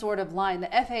some sort of line. The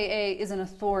FAA is an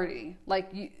authority. Like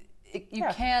you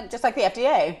can't... Just like the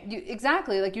FDA.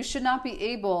 Exactly. Like you should not be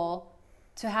able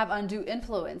to have undue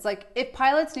influence. Like, if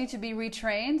pilots need to be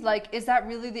retrained, like, is that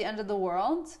really the end of the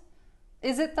world?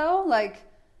 Is it though? Like,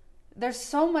 there's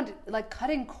so much, like,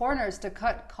 cutting corners to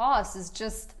cut costs is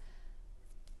just,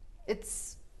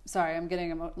 it's, sorry, I'm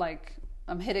getting,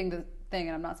 I'm hitting the thing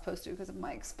and I'm not supposed to because of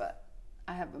mics, but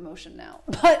I have emotion now.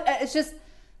 But it's just,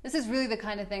 this is really the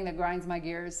kind of thing that grinds my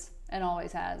gears and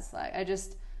always has. Like,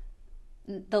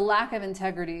 the lack of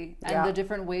integrity and the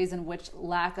different ways in which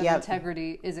lack of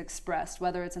integrity is expressed,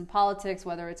 whether it's in politics,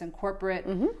 whether it's in corporate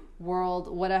world,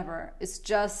 whatever. It's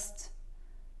just,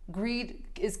 greed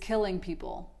is killing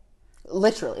people.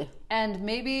 Literally. And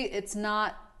maybe it's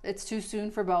too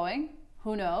soon for Boeing.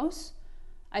 Who knows?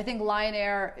 I think Lion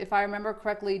Air, if I remember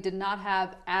correctly, did not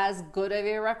have as good of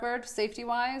a record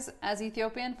safety-wise as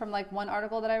Ethiopian from like one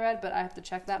article that I read, but I have to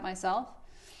check that myself.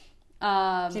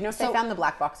 Do you know if they found the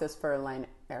black boxes for Lion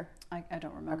Air? I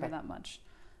don't remember that much.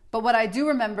 But what I do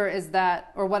remember is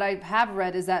that, or what I have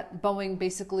read is that Boeing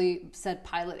basically said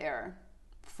pilot error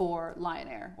for Lion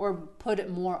Air, or put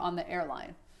it more on the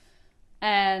airline.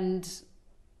 And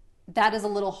that is a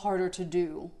little harder to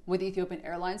do with Ethiopian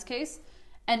Airlines case.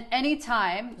 And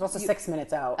anytime... It's also 6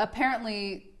 minutes out.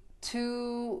 Apparently,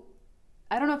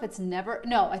 I don't know if it's never...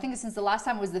 No, I think it's since the last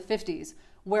time was the 50s,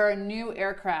 where a new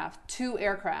aircraft, 2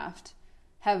 aircraft,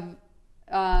 have,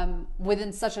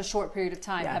 within such a short period of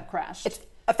time, have crashed. It's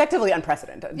effectively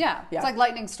unprecedented. Yeah. It's like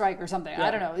lightning strike or something.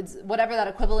 I don't know. It's whatever that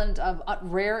equivalent of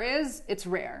rare is, it's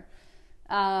rare.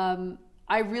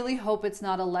 I really hope it's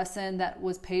not a lesson that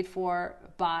was paid for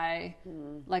by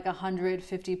like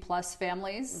 150 plus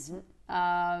families.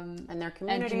 And their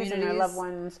communities and their loved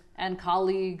ones. And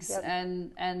colleagues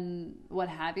and what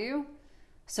have you.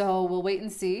 So we'll wait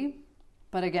and see.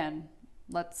 But again,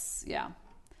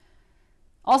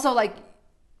 also, like,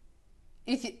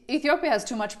 Ethiopia has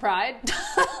too much pride.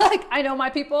 Like, I know my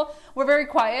people, we're very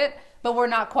quiet, but we're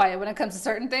not quiet when it comes to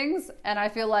certain things. And I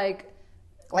feel like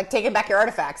taking back your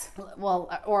artifacts. Well,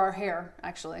 or our hair,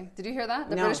 actually. Did you hear that?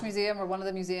 The No. British Museum, or one of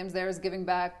the museums there, is giving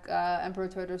back Emperor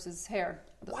Tewodros' hair.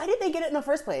 Why did they get it in the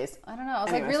first place? I don't know. I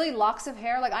was like, really, locks of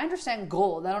hair? Like, I understand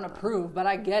gold. I don't approve, but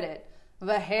I get it.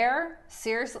 The hair?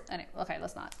 Seriously? Anyway, okay,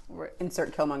 let's not.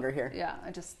 Insert Killmonger here. Yeah,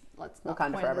 let's not.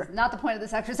 Wakanda forever. Not the point of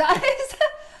this exercise.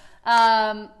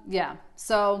 Yeah.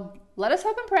 So let us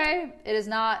hope and pray it is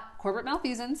not corporate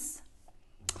malfeasance.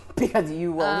 Because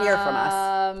you will hear from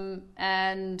us.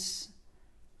 And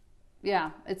yeah,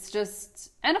 it's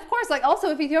just, and of course, like, also,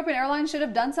 if Ethiopian Airlines should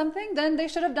have done something, then they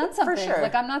should have done something. For sure.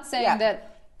 Like, I'm not saying that,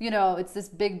 it's this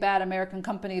big bad American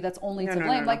company that's only to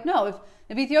blame. Like, no,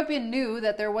 if Ethiopian knew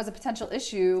that there was a potential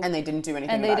issue and they didn't do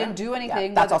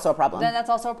anything, that's also a problem. Then that's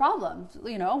also a problem.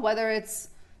 Whether it's,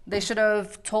 they should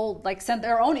have sent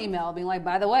their own email being like,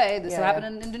 by the way, this happened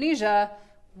in Indonesia.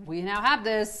 We now have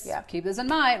this. Yeah. Keep this in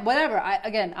mind. Whatever.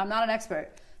 I'm not an expert.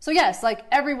 So yes, like,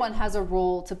 everyone has a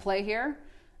role to play here.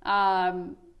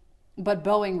 But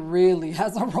Boeing really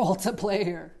has a role to play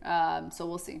here. So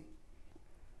we'll see.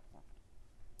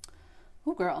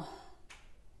 Oh, girl.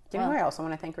 Do you know who I also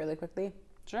want to thank really quickly?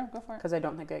 Sure, go for it. Because I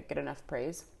don't think I get enough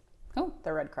praise. Oh.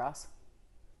 The Red Cross.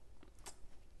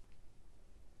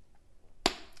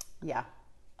 Yeah.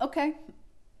 Okay.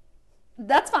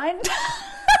 That's fine.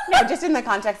 No, just in the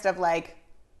context of, like,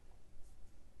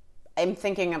 I'm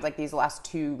thinking of, like, these last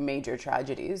 2 major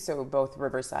tragedies. So both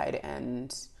Riverside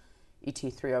and ET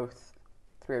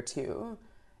 302.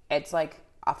 It's like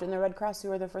often the Red Cross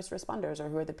who are the first responders, or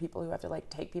who are the people who have to, like,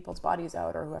 take people's bodies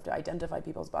out, or who have to identify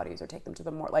people's bodies or take them to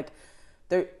the morgue. Like,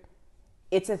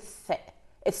 it's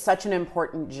such an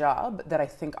important job that I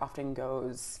think often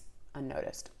goes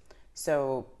unnoticed.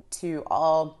 So to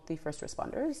all the first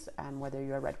responders, whether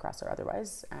you're Red Cross or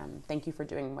otherwise, thank you for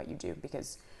doing what you do,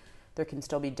 because there can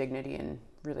still be dignity in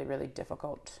really, really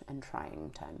difficult and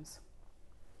trying times.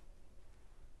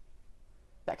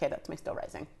 Okay, that's me still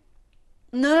rising.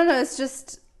 No. It's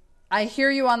just, I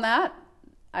hear you on that.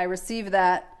 I receive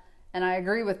that, and I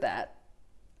agree with that.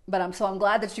 But I'm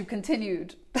glad that you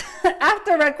continued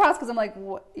after Red Cross, because I'm like,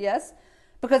 yes.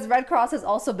 Because Red Cross has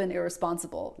also been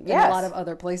irresponsible in a lot of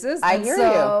other places. I hear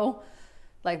you.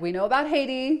 Like, we know about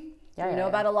Haiti. We know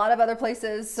about a lot of other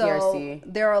places. So TRC.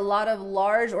 there are a lot of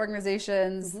large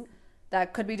organizations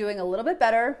that could be doing a little bit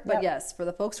better. But yes, for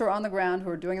the folks who are on the ground, who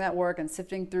are doing that work and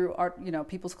sifting through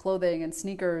people's clothing and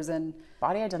sneakers and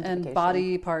body identification and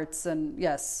body parts, and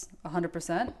yes,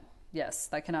 100%. Yes,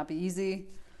 that cannot be easy.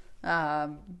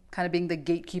 Kind of being the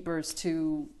gatekeepers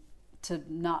to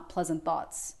not pleasant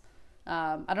thoughts.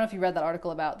 I don't know if you read that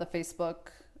article about the Facebook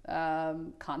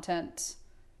content.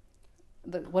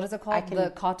 What is it called?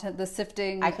 The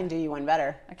sifting. I can do you one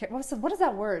better. What is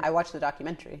that word? I watched the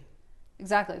documentary.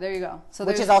 Exactly. There you go. So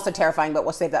which is also terrifying, but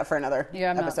we'll save that for another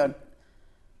episode.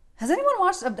 Has anyone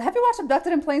watched? Have you watched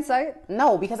Abducted in Plain Sight?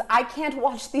 No, because I can't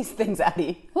watch these things,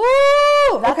 Addie. Woo!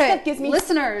 That Okay, stuff gives me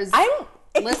listeners.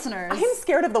 Listeners. I'm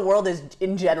scared of the world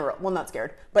in general. Well, not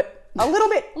scared, but a little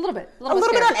bit. a little bit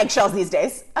bit on eggshells these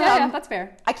days. Yeah, that's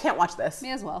fair. I can't watch this.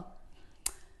 Me as well.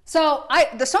 So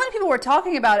so many people were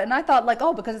talking about it, and I thought like,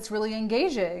 oh, because it's really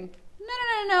engaging.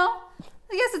 No.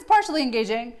 Yes, it's partially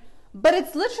engaging, but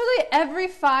it's literally every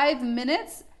 5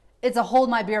 minutes, it's a hold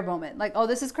my beer moment. Like, oh,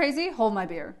 this is crazy, hold my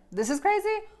beer. This is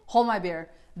crazy, hold my beer.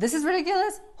 This is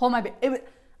ridiculous, hold my beer.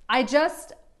 I'm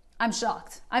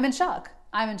shocked. I'm in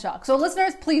shock. So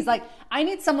listeners, please, like, I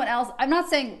need someone else. I'm not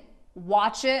saying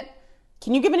watch it.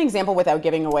 Can you give an example without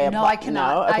giving away a plot? No, I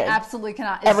cannot. No? Okay. I absolutely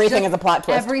cannot. Everything is a plot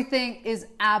twist. Everything is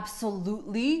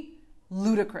absolutely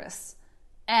ludicrous.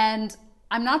 And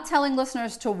I'm not telling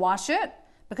listeners to watch it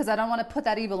because I don't want to put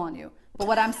that evil on you. But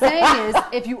what I'm saying is,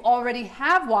 if you already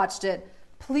have watched it,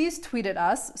 please tweet at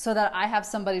us so that I have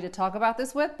somebody to talk about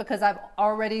this with, because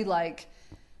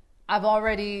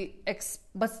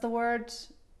what's the word?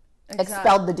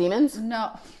 Expelled the demons?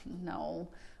 No.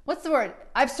 What's the word?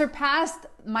 I've surpassed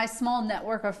my small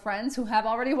network of friends who have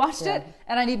already watched it,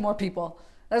 and I need more people.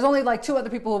 There's only like 2 other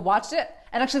people who watched it,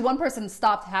 and actually one person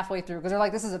stopped halfway through because they're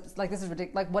like, "This is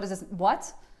ridiculous. Like, what is this?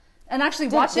 What?" And actually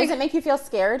watching. Does it make you feel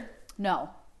scared? No,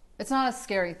 it's not a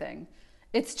scary thing.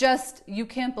 It's just you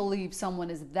can't believe someone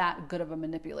is that good of a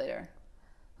manipulator.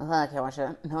 I can't watch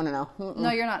it. No. Mm-mm. No,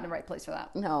 you're not in the right place for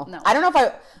that. No. I don't know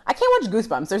if I can't watch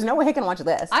Goosebumps. There's no way I can watch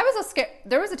this.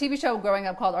 There was a TV show growing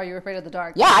up called Are You Afraid of the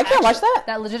Dark? Yeah, I can't watch that.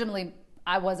 That legitimately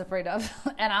I was afraid of.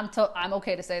 And I'm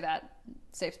okay to say that.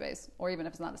 Safe space. Or even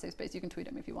if it's not a safe space, you can tweet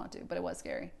at me if you want to. But it was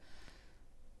scary.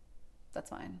 That's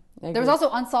fine. There was also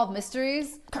Unsolved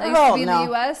Mysteries that used to be in the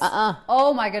U.S.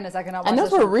 Oh my goodness, I cannot watch And those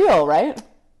that were show. real, right?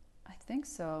 I think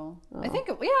so. I think,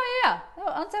 yeah.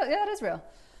 That is real.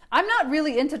 I'm not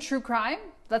really into true crime.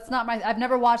 That's not I've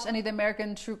never watched any of the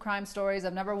American true crime stories.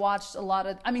 I've never watched a lot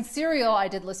of, Serial I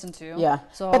did listen to. Yeah.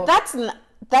 So, but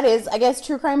that is, I guess,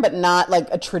 true crime, but not like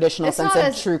a traditional sense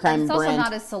of true crime it's brand. also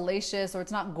not as salacious, or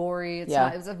it's not gory.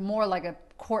 It's more like a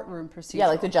courtroom procedure. Yeah,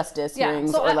 like the justice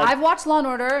hearings. So I've watched Law and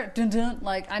Order. Dun, dun,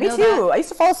 like, I know me too. that. I used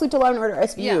to fall asleep to Law and Order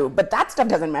SVU, but that stuff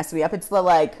doesn't mess me up. It's the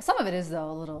like. Some of it is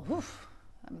though a little. Oof.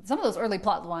 Some of those early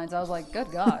plot lines, I was like,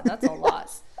 good God, that's a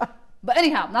lot. But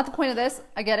anyhow, not the point of this.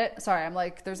 I get it. Sorry, I'm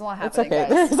like, there's a lot happening. It's okay.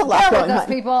 Guys. There's a lot going on. on.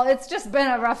 People, it's just been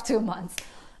a rough 2 months.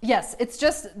 Yes, it's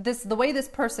just the way this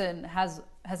person has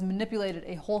manipulated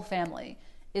a whole family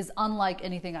is unlike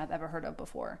anything I've ever heard of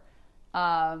before.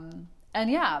 And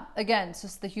yeah, again, it's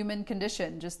just the human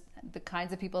condition, just the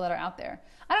kinds of people that are out there.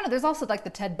 I don't know. There's also like the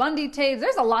Ted Bundy tapes.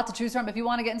 There's a lot to choose from if you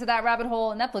want to get into that rabbit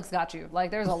hole. Netflix got you.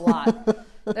 Like, there's a lot.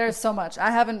 There's so much.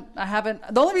 I haven't.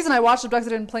 The only reason I watched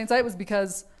Abducted in Plain Sight was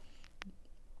because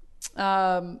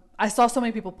I saw so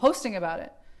many people posting about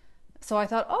it. So I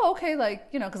thought, oh, okay,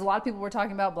 like, because a lot of people were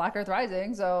talking about Black Earth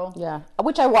Rising, so. Yeah,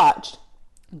 which I watched.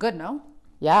 Good, no?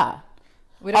 Yeah.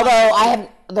 Although I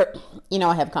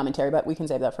have commentary, but we can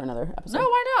save that for another episode. No,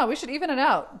 why not? We should even it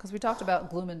out, because we talked about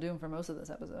gloom and doom for most of this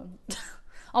episode.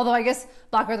 Although I guess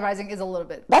Black Earth Rising is a little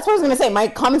bit. That's what I was going to say. My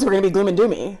comments were going to be gloom and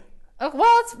doomy. Oh,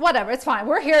 well, it's whatever. It's fine.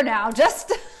 We're here now.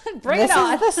 Just bring it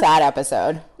on. This is the sad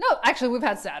episode. No, actually, we've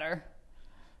had sadder.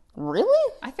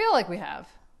 Really? I feel like we have.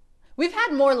 We've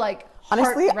had more like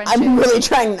honestly, heart-wrenching. I'm really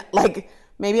trying, like,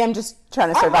 maybe I'm just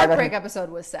trying to survive. Our heartbreak episode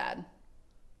was sad.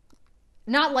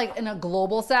 Not like in a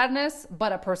global sadness,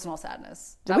 but a personal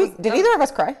sadness. Did either of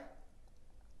us cry?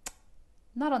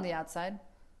 Not on the outside.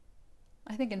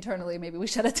 I think internally maybe we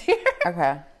shed a tear.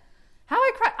 Okay. How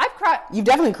I cried? I've cried. You've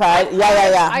definitely cried.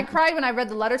 Yeah. I cried when I read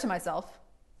the letter to myself.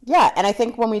 Yeah, and I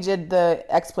think when we did the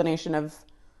explanation of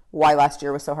why last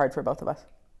year was so hard for both of us.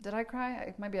 Did I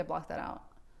cry? Maybe I blocked that out.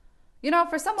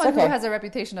 For someone who has a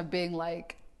reputation of being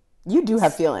like... You do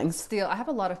have feelings. I have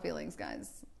a lot of feelings, guys.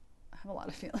 I have a lot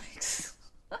of feelings.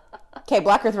 Okay,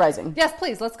 Black Earth Rising. Yes,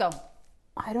 please, let's go.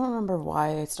 I don't remember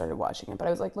why I started watching it, but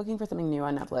I was like looking for something new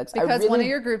on Netflix. Because one of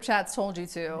your group chats told you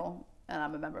to, and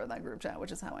I'm a member of that group chat,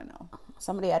 which is how I know.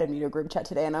 Somebody added me to a group chat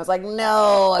today, and I was like,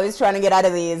 no, I was trying to get out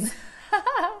of these.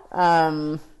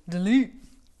 Delete.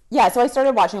 Yeah, so I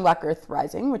started watching Black Earth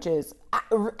Rising, which is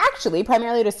actually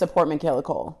primarily to support Michaela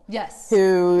Cole. Yes.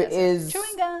 Who is...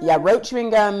 Chewing Gum. Yeah, wrote Chewing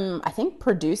Gum, I think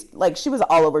produced... Like, she was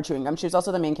all over Chewing Gum. She was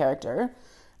also the main character.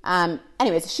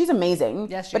 Anyways, she's amazing.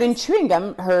 Yes, she But is. in Chewing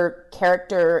Gum, her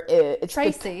character is...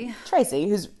 Tracy.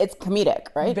 Tracy, it's comedic,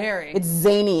 right? Very. It's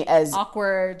zany as...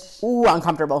 Awkward. Ooh,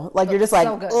 uncomfortable. Like, you're just like,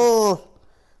 so good. oh,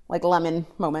 like lemon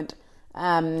moment.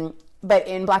 but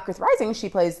in Black Earth Rising, she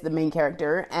plays the main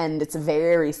character, and it's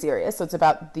very serious. So it's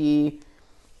about the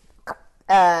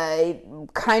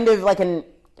kind of like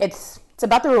it's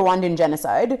about the Rwandan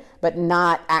genocide, but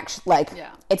not actually like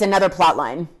it's another plot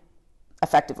line,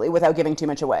 effectively, without giving too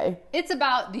much away. It's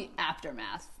about the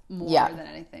aftermath more than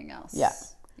anything else.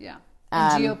 Yeah.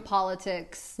 And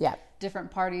geopolitics. Yeah.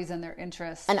 Different parties and their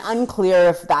interests. And unclear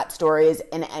if that story is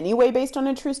in any way based on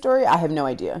a true story. I have no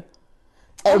idea.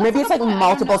 Or maybe it's like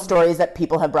multiple stories that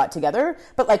people have brought together.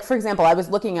 But like, for example, I was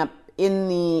looking up in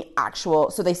the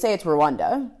actual, so they say it's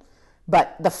Rwanda,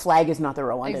 but the flag is not the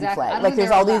Rwandan flag. Like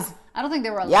there's all these. I don't think they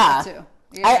were allowed to.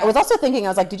 Yeah. I was also thinking, I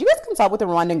was like, did you guys consult with the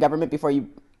Rwandan government before you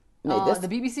made this? The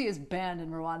BBC is banned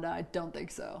in Rwanda. I don't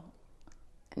think so.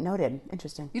 Noted.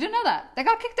 Interesting. You didn't know that. They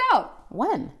got kicked out.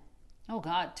 When? Oh,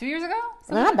 God. 2 years ago?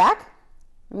 They're not back?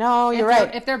 No, you're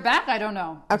right. If they're back, I don't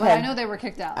know. Okay. But I know they were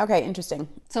kicked out. Okay, interesting.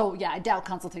 So, yeah, I doubt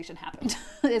consultation happened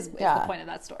is the point of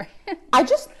that story. I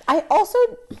guess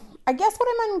what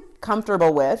I'm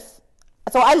uncomfortable with,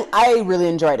 so I really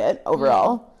enjoyed it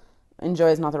overall. Enjoy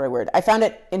is not the right word. I found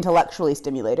it intellectually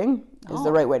stimulating is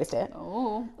the right way to say it.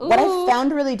 What I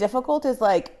found really difficult is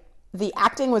like the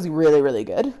acting was really, really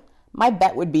good. My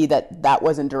bet would be that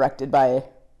wasn't directed by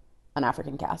an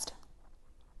African cast.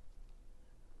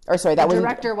 Or sorry, that was the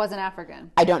director wasn't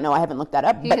African. I don't know. I haven't looked that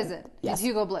up. He isn't. Yes. He's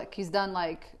Hugo Blick. He's done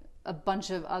like a bunch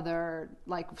of other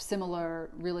like similar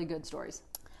really good stories.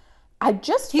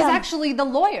 He's actually the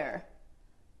lawyer.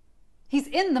 He's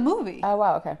in the movie. Oh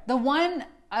wow, okay. The one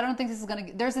I don't think this is gonna.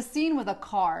 There's a scene with a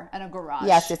car and a garage.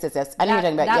 Yes. I know you're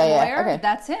talking about. That yeah. lawyer, Okay.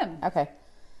 That's him. Okay.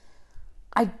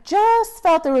 I just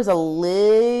felt there was a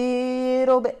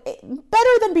little bit better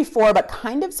than before, but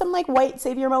kind of some like white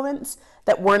savior moments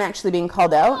that weren't actually being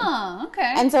called out. Oh,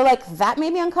 okay. And so like that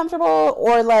made me uncomfortable,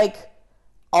 or like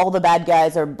all the bad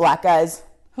guys are black guys.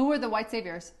 Who were the white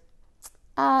saviors?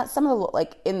 Some of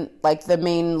the the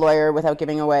main lawyer, without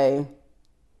giving away.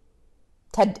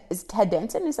 Ted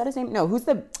Danson? Is that his name? No, who's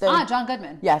the John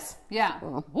Goodman. Yes. Yeah.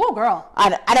 Whoa, girl.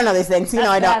 I don't know these things.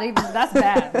 I don't. That's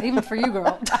bad. Even for you,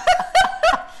 girl.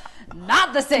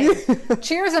 Not the same.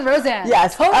 Cheers and Roseanne.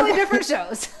 Yes. Totally different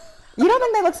shows. You don't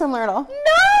think they look similar at all?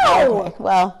 No. Okay.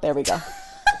 Well, there we go.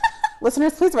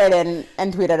 Listeners, please write in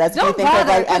and tweet at us. Don't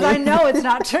bother, because I know it's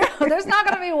not true. There's not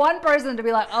going to be one person to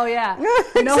be like, oh yeah,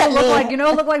 you know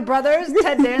who look like brothers?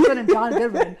 Ted Danson and John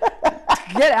Goodman.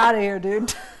 Get out of here,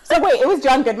 dude. So wait, it was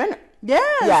John Goodman?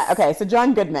 Yes. Yeah, okay, so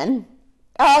John Goodman.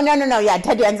 Oh, no, yeah,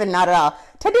 Ted Danson, not at all.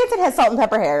 Ted Danson has salt and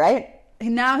pepper hair, right?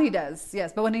 Now he does,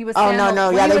 yes. But when he was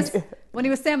when he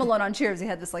was Sam Malone on Cheers, he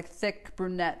had this like thick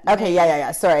brunette. Okay,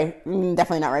 yeah. Sorry,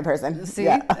 definitely not right person. See,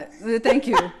 yeah. Thank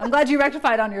you. I'm glad you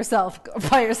rectified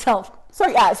by yourself.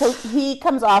 So he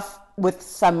comes off with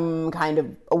some kind of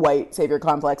a white savior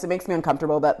complex. It makes me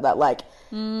uncomfortable that like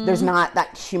there's not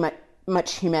that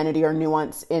much humanity or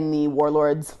nuance in the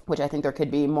warlords, which I think there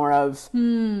could be more of.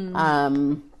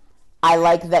 I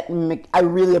like that. I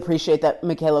really appreciate that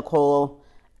Michaela Cole,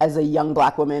 as a young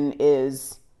black woman,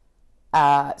 is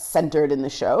centered in the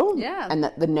show. Yeah, and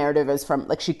that the narrative is from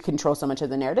like she controls so much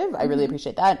of the narrative. I really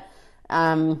appreciate that.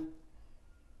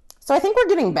 So I think we're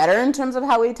getting better in terms of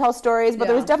how we tell stories, but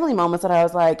there was definitely moments that I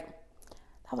was like,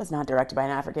 that was not directed by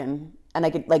an African, and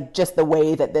I could like just the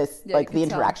way that this the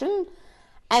interaction. Tell.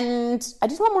 And I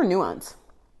just want more nuance.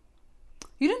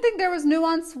 You didn't think there was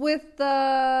nuance with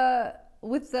the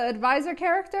advisor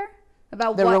character?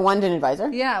 About the Rwandan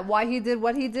advisor? Yeah, why he did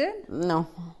what he did? No.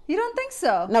 You don't think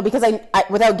so? No, because I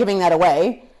without giving that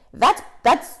away, that's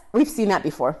we've seen that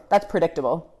before. That's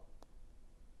predictable.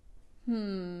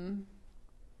 Okay.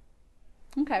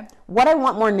 What I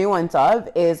want more nuance of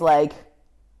is like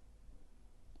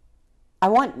I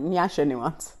want Nyasha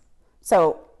nuance.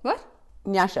 So what?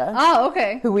 Nyasha. Oh,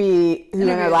 okay. Who in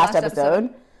our last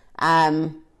episode.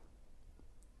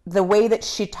 The way that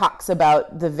she talks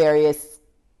about the various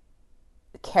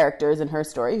characters in her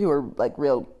story who are like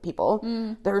real people,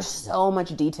 there's so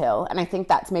much detail, and I think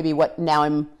that's maybe what now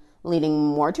I'm leaning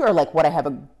more to, or like what I have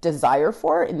a desire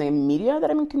for in the media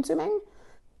that I'm consuming.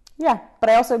 Yeah, but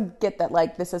I also get that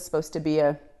like this is supposed to be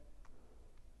a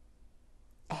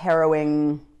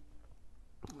harrowing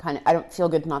kind of, I don't feel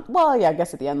good I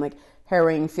guess at the end, like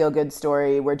harrowing feel-good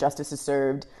story where justice is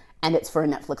served, and it's for a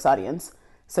Netflix audience.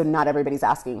 So not everybody's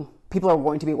asking. People are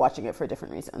going to be watching it for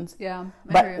different reasons. Yeah.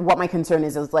 But what my concern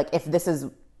is like if this is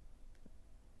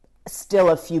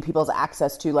still a few people's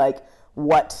access to like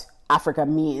what Africa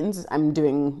means, I'm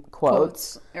doing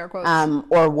quotes, air quotes,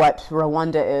 or what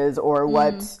Rwanda is, or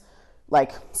what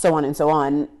like so on and so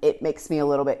on, it makes me a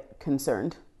little bit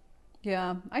concerned.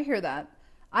 Yeah, I hear that.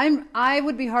 I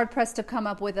would be hard pressed to come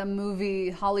up with a movie,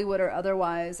 Hollywood or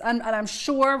otherwise, and I'm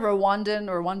sure Rwandan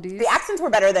or Rwandese. The accents were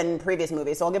better than previous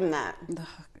movies, so I'll give them that.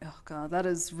 Oh god, that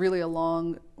is really a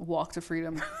long walk to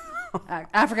freedom.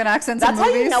 African accents. That's in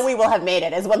movies. how you know we will have made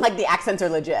it, is when like the accents are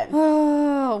legit.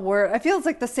 Oh, word! I feel it's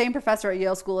like the same professor at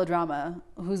Yale School of Drama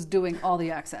who's doing all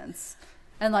the accents.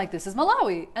 And like, this is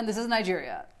Malawi, and this is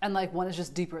Nigeria, and like one is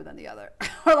just deeper than the other,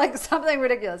 or like something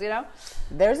ridiculous, you know?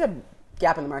 There's a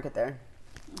gap in the market there.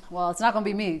 Well, it's not going to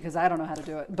be me because I don't know how to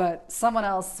do it, but someone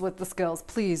else with the skills,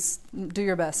 please do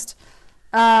your best.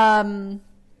 I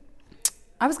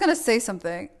was going to say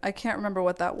something. I can't remember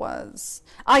what that was.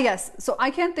 Ah, yes. So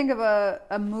I can't think of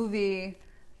a movie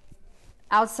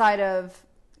outside of,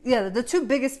 the two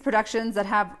biggest productions that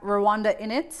have Rwanda in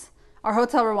it are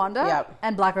Hotel Rwanda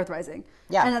and Black Earth Rising.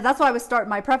 Yeah. And that's why I would start,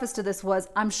 my preface to this was,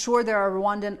 I'm sure there are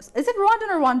Rwandan, is it Rwandan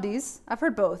or Rwandese? I've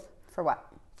heard both. For what?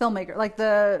 Filmmaker. Like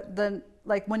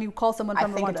like when you call someone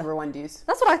from Rwanda. I think it's Rwandese.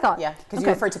 That's what I thought. Yeah, because you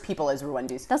refer to people as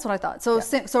Rwandese. That's what I thought. So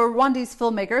Rwandese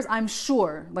filmmakers, I'm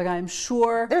sure.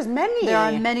 There's many. There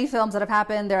are many films that have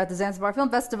happened. They're at the Zanzibar Film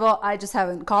Festival. I just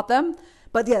haven't caught them.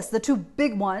 But yes, the two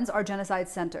big ones are genocide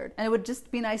centered. And it would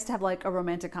just be nice to have like a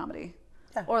romantic comedy.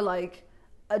 Yeah. Or like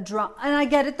a drama. And I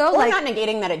get it though. Or not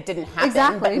negating that it didn't happen.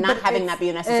 Exactly. But not having that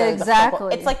be necessarily the focal.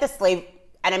 It's like the slave,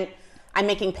 and I'm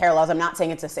making parallels. I'm not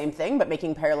saying it's the same thing, but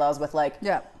making parallels with like,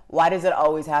 why does it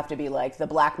always have to be like the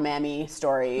Black Mammy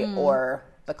story or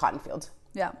the cotton field?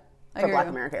 Yeah, for Black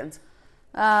Americans,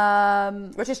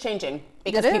 which is changing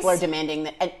because people are demanding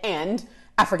that, and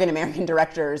African American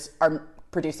directors are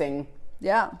producing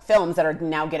films that are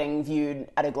now getting viewed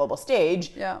at a global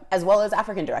stage, as well as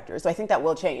African directors. So I think that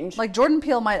will change. Like Jordan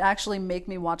Peele might actually make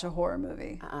me watch a horror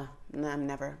movie. No, I'm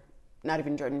never. Not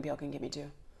even Jordan Peele can get me to.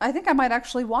 I think I might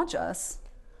actually watch Us.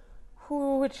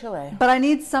 Who would Chile? But I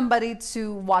need somebody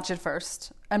to watch it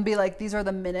first and be like, these are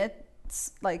the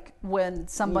minutes, like when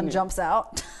someone jumps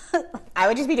out. I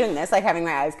would just be doing this, like having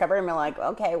my eyes covered and be like,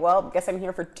 okay, well, guess I'm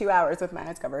here for 2 hours with my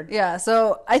eyes covered. Yeah,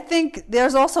 so I think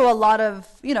there's also a lot of,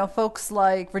 folks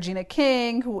like Regina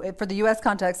King, who, for the U.S.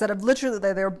 context, that have literally,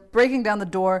 they're breaking down the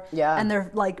door and they're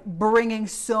like bringing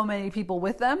so many people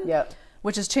with them. Yep.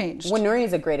 Which has changed. Wanuri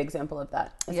is a great example of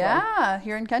that.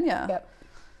 Here in Kenya.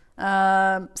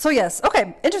 Yep. So yes,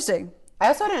 okay, interesting. I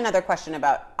also had another question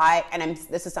about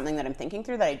this is something that I'm thinking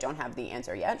through that I don't have the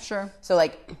answer yet. Sure. So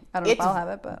like, I don't know if I'll have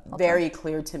it, but very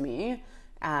clear to me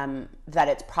that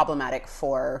it's problematic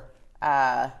for,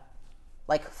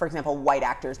 like for example, white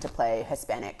actors to play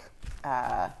Hispanic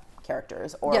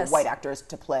characters or white actors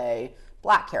to play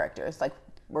Black characters. Like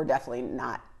we're definitely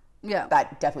not. Yeah.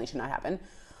 That definitely should not happen.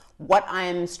 What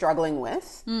I'm struggling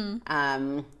with,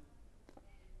 and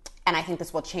I think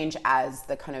this will change as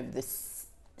the kind of this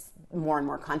more and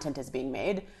more content is being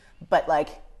made, but like,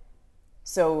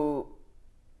 so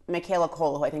Michaela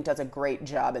Cole, who I think does a great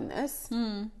job in this,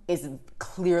 is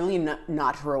clearly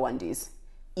not Rwandese,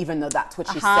 even though that's what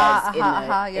she says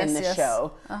in the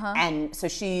show. And so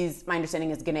my understanding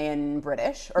is Ghanaian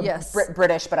British, or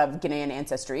British but of Ghanaian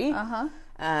ancestry.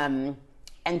 And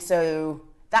so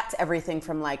that's everything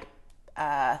from like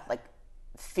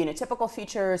phenotypical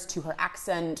features to her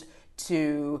accent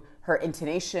to her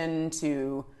intonation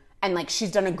and like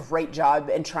she's done a great job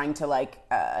in trying to like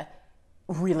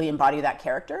really embody that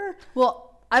character.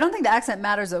 Well, I don't think the accent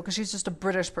matters though, because she's just a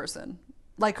British person.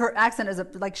 Like her accent is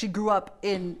like she grew up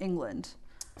in England.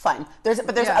 Fine. There's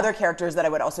other characters that I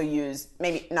would also use,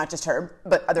 maybe not just her,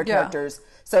 but other characters.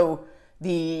 So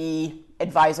the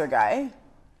advisor guy.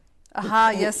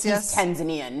 He's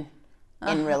Tanzanian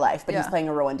in real life, but he's playing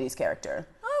a Rwandese character.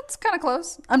 Oh, it's kind of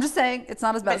close. I'm just saying it's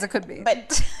not as bad as it could be.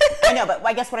 But I know, but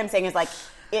I guess what I'm saying is like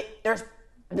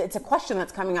it's a question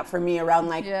that's coming up for me around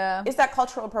like, is that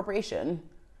cultural appropriation?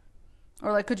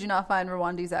 Or like, could you not find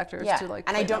Rwandese actors to like?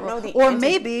 And I don't know the. Or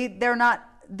maybe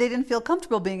they didn't feel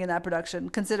comfortable being in that production,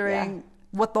 considering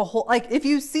what the whole like. If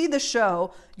you see the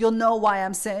show, you'll know why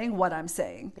I'm saying what I'm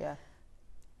saying. Yeah.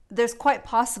 There's quite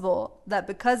possible that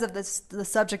because of the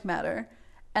subject matter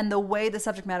and the way the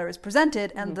subject matter is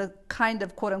presented and the kind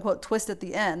of quote unquote twist at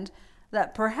the end,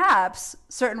 that perhaps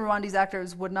certain Rwandese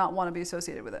actors would not want to be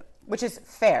associated with it. Which is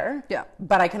fair. Yeah.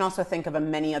 But I can also think of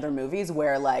many other movies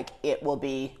where like it will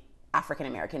be African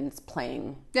Americans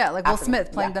playing. Yeah, like Will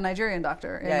Smith playing the Nigerian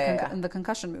doctor in the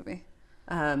Concussion movie.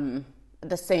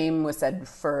 The same was said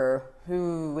for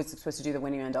who was supposed to do the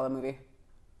Winnie Mandela movie?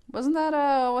 Wasn't that,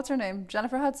 what's her name?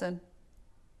 Jennifer Hudson.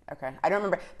 Okay. I don't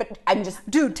remember. But I'm just...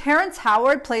 Dude, Terrence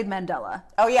Howard played Mandela.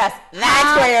 Oh, yes.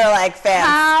 That's where you're like, fans.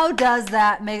 How does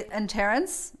that make... And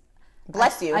Terrence...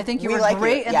 Bless you. I think you were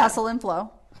great in Hustle and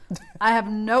Flow. I have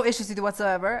no issues with you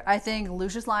whatsoever. I think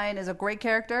Lucius Lyon is a great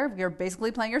character. You're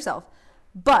basically playing yourself.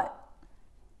 But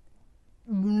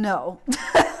no.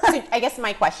 So I guess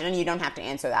my question, and you don't have to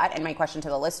answer that, and my question to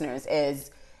the listeners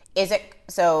is it,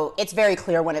 so it's very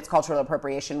clear when it's cultural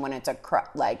appropriation, when it's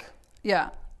Yeah.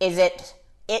 is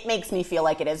it makes me feel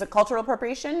like it is a cultural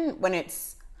appropriation when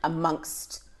it's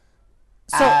amongst,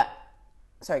 sorry,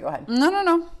 go ahead.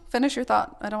 No. Finish your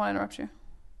thought. I don't want to interrupt you.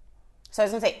 So I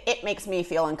was going to say, it makes me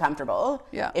feel uncomfortable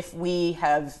if we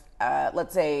have,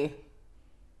 let's say,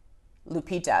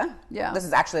 Lupita. Yeah. This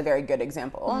is actually a very good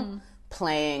example.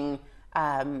 Playing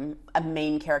a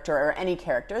main character or any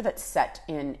character that's set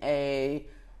in a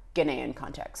Ghanaian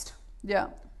context. Yeah.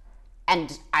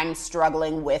 And I'm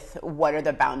struggling with what are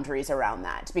the boundaries around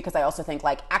that, because I also think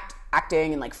like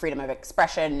acting and like freedom of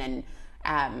expression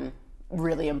and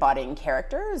really embodying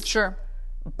characters. Sure.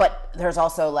 But there's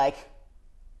also like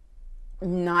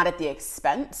not at the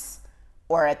expense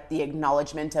or at the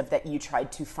acknowledgement of that you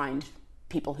tried to find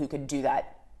people who could do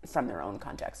that from their own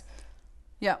context.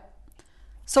 Yeah.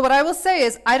 So what I will say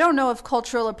is I don't know if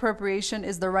cultural appropriation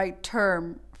is the right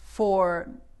term for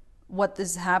what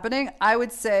is happening. I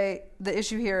would say the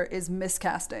issue here is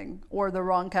miscasting or the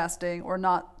wrong casting or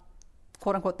not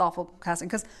quote unquote thoughtful casting,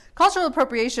 because cultural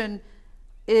appropriation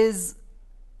is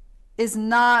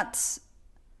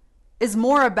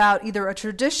more about either a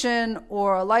tradition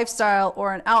or a lifestyle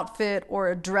or an outfit or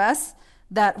a dress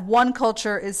that one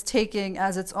culture is taking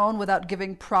as its own without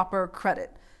giving proper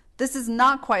credit. This is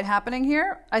not quite happening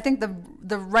here. I think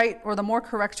the right or the more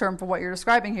correct term for what you're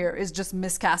describing here is just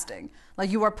miscasting. Like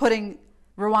you are putting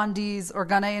Rwandese or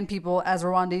Ghanaian people as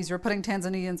Rwandese. You're putting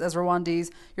Tanzanians as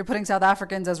Rwandese. You're putting South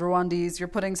Africans as Rwandese. You're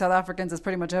putting South Africans as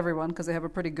pretty much everyone because they have a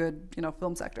pretty good,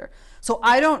 film sector. So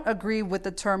I don't agree with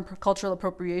the term cultural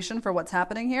appropriation for what's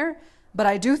happening here. But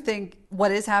I do think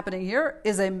what is happening here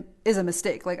is a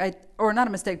mistake. Or not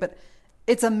a mistake, but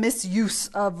it's a misuse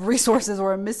of resources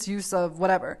or a misuse of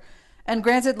whatever. And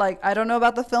granted, I don't know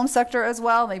about the film sector as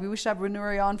well. Maybe we should have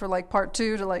Renuri on for part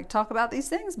 2 to talk about these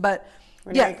things. But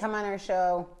Renuri, come on our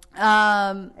show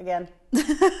again.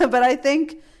 But I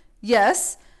think,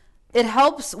 yes, it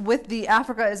helps with the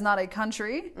Africa is not a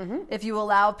country if you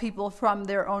allow people from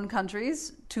their own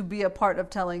countries to be a part of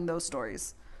telling those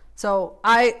stories. So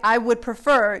I would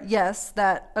prefer, yes,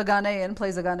 that a Ghanaian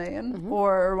plays a Ghanaian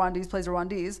or a Rwandese plays a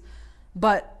Rwandese.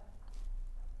 But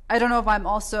I don't know if I'm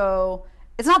also...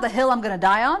 It's not the hill I'm going to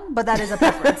die on, but that is a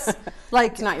preference.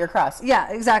 It's not your cross.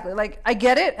 Yeah, exactly. I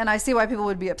get it, and I see why people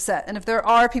would be upset. And if there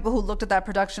are people who looked at that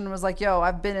production and was like, yo,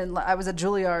 I was at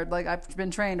Juilliard, I've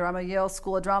been trained, or I'm a Yale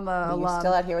School of Drama alum. You're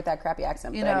still out here with that crappy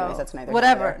accent. But anyways, that's neither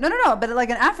whatever. No. But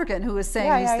an African who is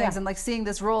saying these things and seeing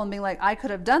this role and being like, I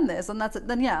could have done this, and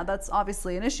that's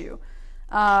obviously an issue.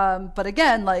 But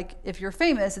again, if you're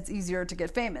famous, it's easier to get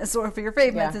famous, or if you're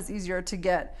famous, it's easier to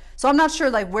get. So I'm not sure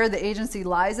where the agency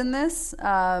lies in this.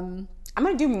 I'm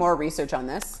going to do more research on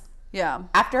this. Yeah.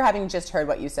 After having just heard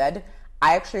what you said,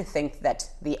 I actually think that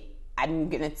I'm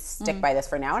going to stick by this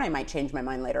for now, and I might change my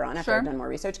mind later on after I've done more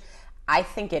research. I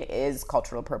think it is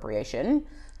cultural appropriation,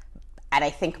 and I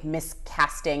think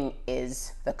miscasting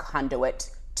is the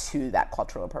conduit to that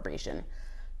cultural appropriation.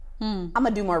 I'm going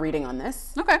to do more reading on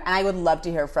this. Okay. And I would love to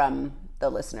hear from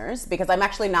the listeners, because I'm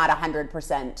actually not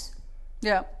 100%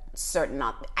 certain.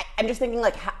 I'm just thinking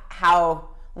how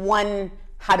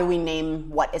do we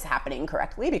name what is happening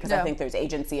correctly? Because I think there's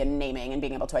agency in naming and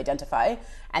being able to identify.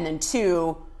 And then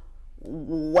 2,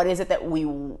 what is it that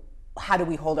how do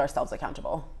we hold ourselves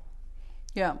accountable?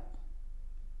 Yeah.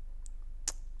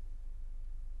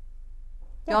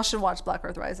 Y'all should watch Black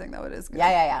Earth Rising, though. It is good.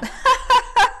 Yeah.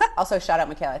 Also, shout out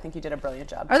Michaela. I think you did a brilliant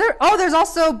job. There's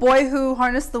also Boy Who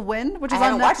Harnessed the Wind, which is on Netflix. I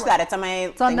haven't watched that.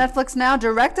 It's on Netflix now,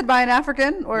 directed by an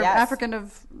African, or African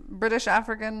of British,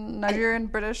 African, Nigerian,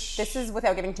 British. This is,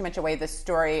 without giving too much away, the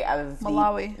story of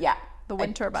Malawi. The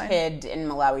wind turbine. Kid in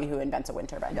Malawi who invents a wind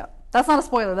turbine. Yeah. That's not a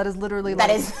spoiler. That is literally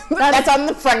that's on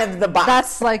the front of the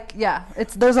box.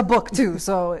 That's there's a book too,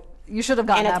 so you should have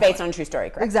gotten that. And it's based on a true story,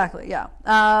 correct? Exactly,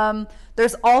 yeah.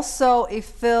 There's also a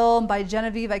film by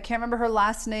Genevieve, I can't remember her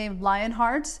last name,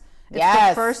 Lionheart. It's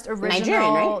the first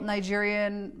original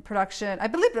Nigerian production. I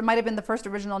believe it might have been the first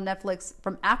original Netflix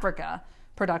from Africa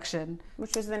production.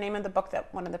 Which was the name of the book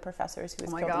that one of the professors who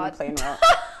was killed in the plane wrote.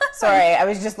 Sorry, I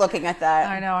was just looking at that.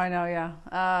 I know,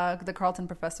 yeah. The Carleton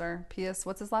professor, P.S.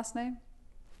 What's his last name?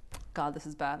 God, this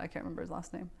is bad. I can't remember his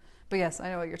last name. But yes, I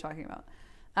know what you're talking about.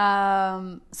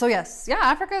 So yes,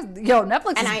 Africa,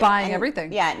 Netflix is buying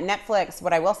everything. Yeah, Netflix,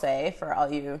 what I will say for all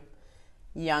you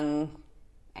young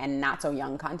and not so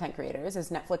young content creators is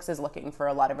Netflix is looking for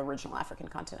a lot of original African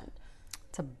content.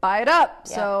 to buy it up.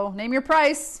 Yeah. So name your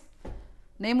price.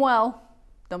 Name well.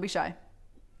 Don't be shy.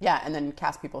 Yeah, and then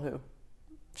cast people who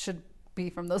Should be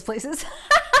from those places.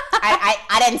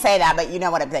 I didn't say that, but you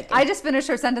know what I'm thinking. I just finished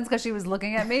her sentence because she was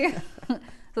looking at me.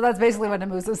 So that's basically what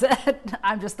Namusa said.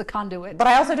 I'm just the conduit. But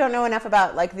I also don't know enough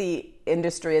about like the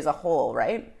industry as a whole,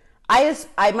 right?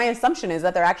 My assumption is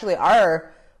that there actually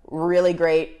are really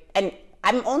great, and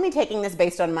I'm only taking this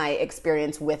based on my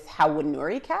experience with how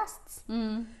Wanuri casts,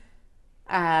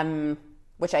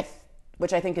 which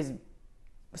I think is.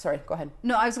 Sorry, go ahead.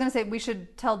 No, I was going to say we should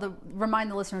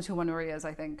remind the listeners who Wanuri is,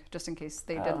 I think, just in case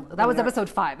they didn't. That was episode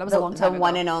 5. That was a long time ago. The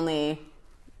one and only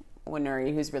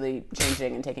Wanuri who's really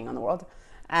changing and taking on the world.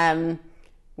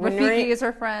 Rafiki is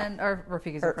her friend, or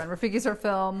Rafiki's her friend. Rafiki's her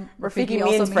film. Rafiki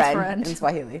also means friend in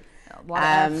Swahili. A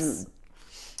lot of Fs.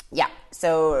 Yeah.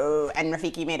 So, and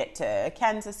Rafiki made it to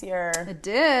Cannes this year. It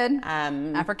did.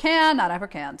 African, not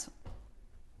Africant.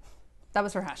 That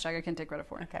was her hashtag. I can't take credit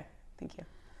for it. Okay, thank you.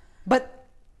 But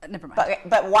never mind.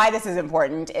 But why this is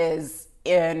important is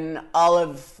in all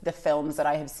of the films that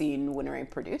I have seen Wanuri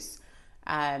produce,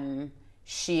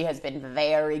 she has been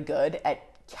very good at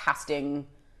casting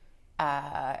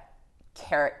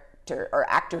character or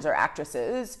actors or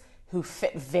actresses who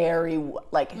fit very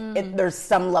there's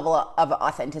some level of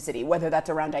authenticity, whether that's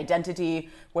around identity,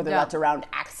 whether that's around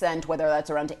accent, whether that's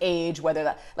around age, whether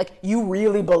that like you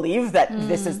really believe that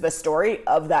this is the story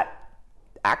of that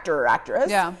actor or actress.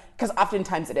 Yeah. Because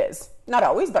oftentimes it is. Not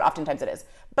always, but oftentimes it is.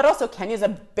 But also Kenya's a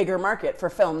bigger market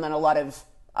for film than a lot of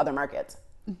other markets.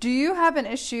 Do you have an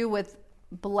issue with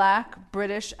Black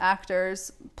British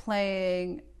actors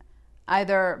playing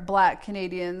either Black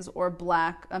Canadians or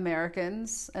Black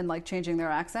Americans and like changing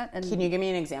their accent? And Can you give me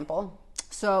an example?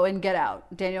 so in Get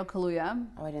Out, Daniel Kaluuya.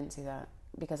 Oh, I didn't see that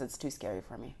because it's too scary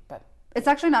for me. But It's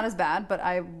actually not as bad, but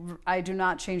I do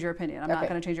not change your opinion. I'm not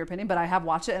going to change your opinion, but I have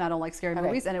watched it and I don't like scary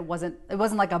movies, and it wasn't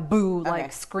like a boo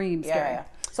like scream scary. Yeah.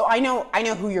 So I know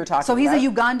who you're talking about. So he's a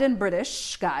Ugandan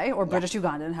British guy, or British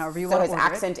Ugandan, however you want to order So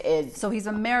his accent is. So he's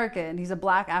American. He's a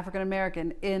Black African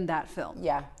American in that film.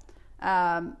 Yeah.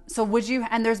 So would you?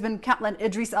 And there's been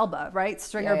Idris Elba, right?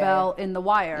 Stringer Bell in The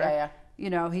Wire. Yeah. You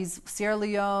know, he's Sierra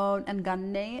Leone and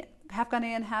Ghanaian, half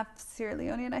Ghanaian, half Sierra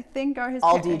Leonean, I think, are his.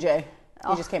 All DJ.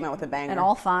 He just came out with a banger. And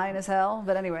all fine as hell.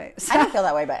 But anyway. I don't feel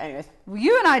that way, but anyways.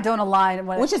 You and I don't align.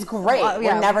 Which is great.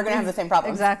 We're never going to have the same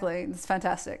problem. Exactly. It's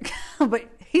fantastic. But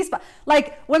he's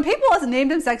like, when people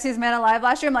named him Sexiest Man Alive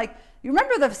last year, I'm like, you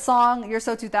remember the song "You're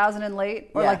So 2000 and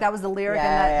Late"? Or like that was the lyric in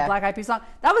that Black Eyed Peas song?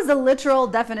 That was the literal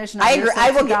definition of "You're So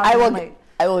 2000 and Late."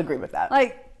 I will agree with that.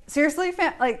 Like, seriously,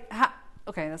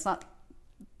 okay, that's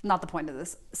not the point of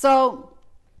this. So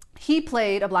he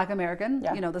played a Black American,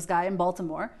 you know, this guy in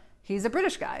Baltimore. He's a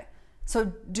British guy.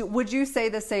 So would you say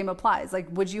the same applies? Like,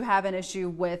 would you have an issue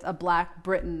with a Black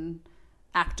Briton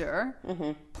actor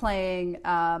playing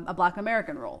a Black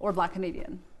American role or Black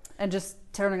Canadian and just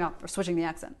turning up or switching the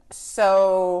accent?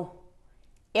 So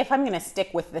if I'm going to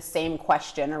stick with the same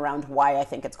question around why I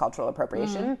think it's cultural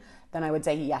appropriation, then I would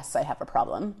say, yes, I have a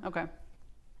problem. Okay.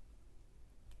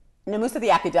 Namusa the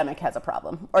academic has a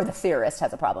problem, or the theorist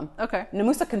has a problem. Okay.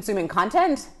 Namusa consuming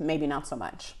content, maybe not so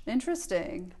much.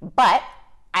 Interesting. But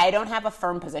I don't have a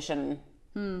firm position.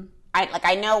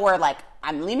 I know where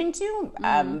I'm leaning to,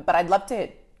 but I'd love to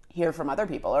hear from other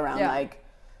people around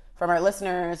from our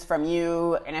listeners, from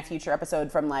you in a future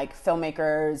episode, from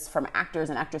filmmakers, from actors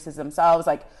and actresses themselves,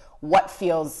 what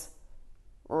feels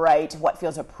right, what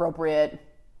feels appropriate.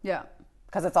 Yeah.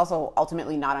 Because it's also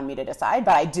ultimately not on me to decide,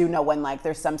 but I do know when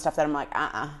there's some stuff that I'm like,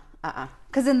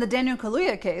 Because in the Daniel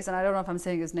Kaluuya case, and I don't know if I'm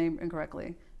saying his name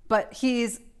incorrectly, but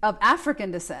he's of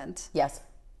African descent. Yes.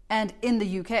 And in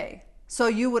the UK. So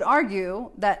you would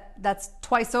argue that that's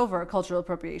twice over cultural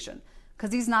appropriation,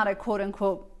 because he's not a quote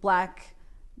unquote Black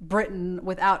Briton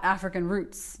without African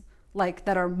roots,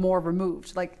 that are more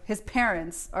removed. His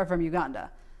parents are from Uganda.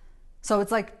 So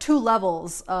it's two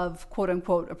levels of quote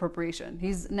unquote appropriation.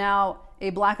 He's now a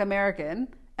Black American,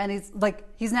 and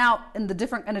he's now in a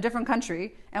different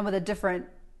country and with a different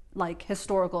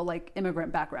historical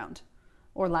immigrant background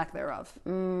or lack thereof.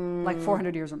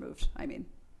 400 years removed, I mean.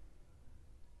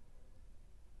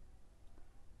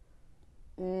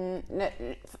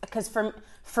 Because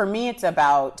for me it's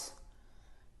about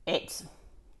it.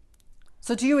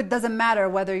 So to you, it doesn't matter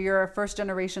whether you're a first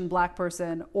generation Black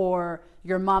person or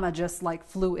your mama just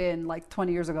flew in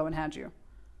 20 years ago and had you.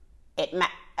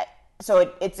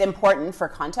 So it's important for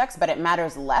context, but it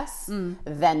matters less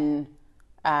than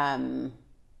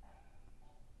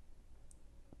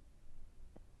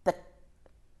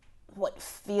what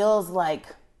feels like.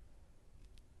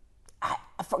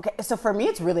 So for me,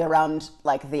 it's really around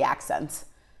like the accents.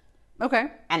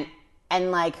 Okay. And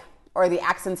like, or the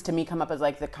accents to me come up as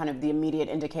like the kind of the immediate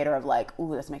indicator of like,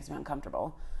 ooh, this makes me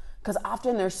uncomfortable. Because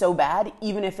often they're so bad,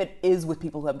 even if it is with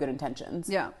people who have good intentions.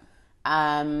 Yeah.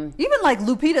 Even like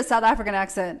Lupita's South African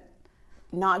accent.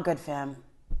 Not good, fam.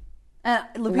 And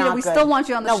Lupita, Not we good. still want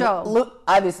you on the show.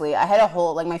 Obviously, I had a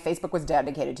whole, like my Facebook was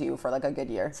dedicated to you for like a good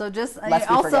year. So just, Lest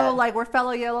we also forget. like we're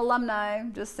fellow Yale alumni,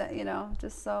 just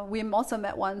so. We also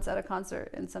met once at a concert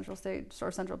in Central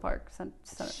Park.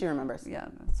 She remembers. Yeah,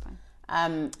 that's fine.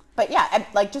 But yeah,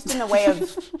 like just in the way of,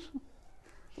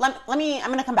 I'm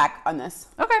going to come back on this.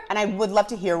 Okay. And I would love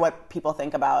to hear what people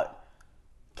think about,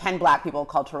 can Black people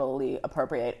culturally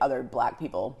appropriate other Black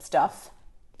people stuff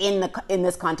in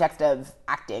this context of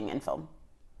acting and film?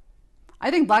 I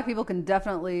think Black people can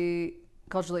definitely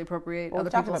culturally appropriate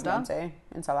other people's stuff. Beyonce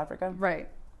in South Africa. Right.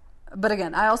 But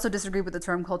again, I also disagree with the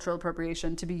term cultural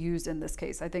appropriation to be used in this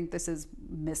case. I think this is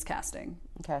miscasting.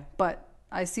 Okay. But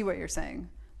I see what you're saying.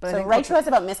 But I So think write to us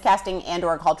about miscasting and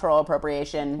or cultural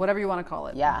appropriation. whatever you want to call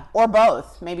it. Yeah. Or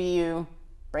both. Maybe you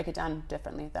break it down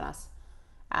differently than us.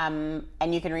 And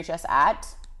you can reach us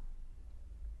at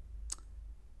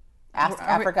Ask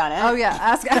Africana. Oh yeah,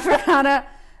 Ask Africana.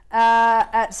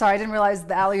 Sorry, I didn't realize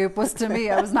the alley-oop was to me.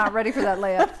 I was not ready for that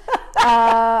layup.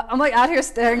 I'm like out here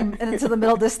staring into the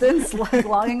middle distance, like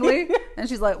longingly, and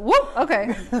she's like, "Whoop,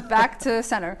 okay, back to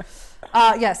center."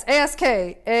 Yes,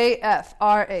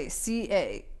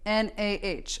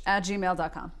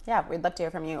 AskAfricanah@gmail.com. Yeah, we'd love to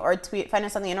hear from you. Or find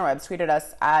us on the interwebs. Tweet at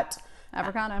us at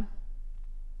Africana.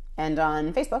 And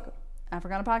on Facebook.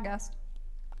 Africana Podcast.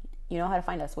 You know how to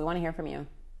find us. We want to hear from you.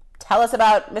 Tell us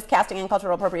about miscasting and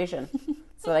cultural appropriation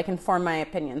so that I can form my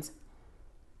opinions.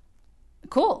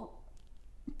 Cool.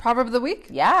 Proverb of the week?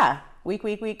 Yeah. Week.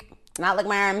 Not like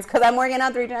my arms because I'm working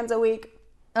out 3 times a week.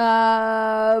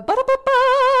 I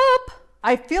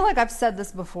feel like I've said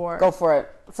this before. Go for it.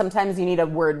 Sometimes you need a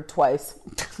word twice.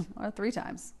 Or 3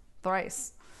 times.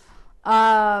 Thrice.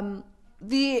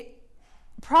 The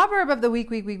proverb of the week,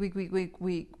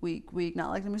 not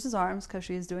like the Moose's arms because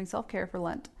she is doing self-care for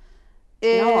Lent.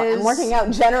 No, I'm working out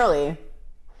generally.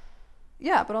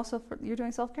 Yeah, but also you're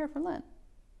doing self-care for Lent.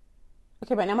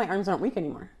 Okay, but now my arms aren't weak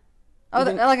anymore. Oh,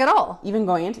 like at all? Even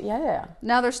going into, yeah.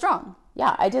 Now they're strong.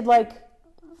 Yeah, I did like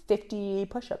 50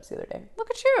 push-ups the other day.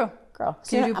 Look at you. Girl.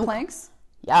 Do you do planks?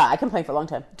 Yeah, I can plank for a long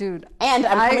time. Dude. And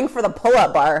I'm coming for the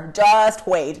pull-up bar. Just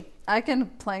wait. I can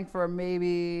plank for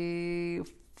maybe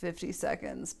 50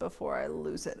 seconds before I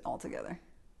lose it altogether.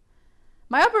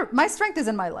 My strength is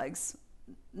in my legs.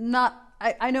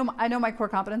 I know my core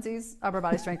competencies. Upper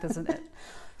body strength isn't it.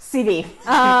 CV.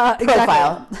 Profile.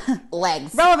 Exactly.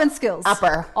 Legs. Relevant skills.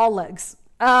 Upper. All legs.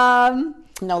 No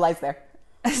lies there.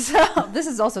 So this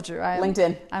is also true.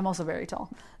 LinkedIn. I'm also very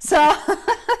tall. So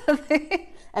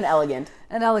and elegant.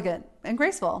 And elegant. And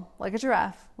graceful. Like a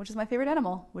giraffe, which is my favorite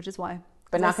animal, which is why.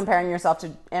 But not comparing yourself to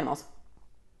animals.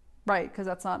 Right, because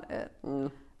that's not it.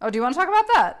 Oh, do you want to talk about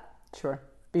that? Sure.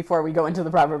 Before we go into the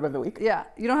proverb of the week. Yeah.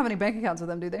 You don't have any bank accounts with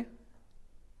them, do they?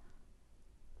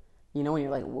 You know when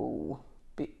you're like, whoa.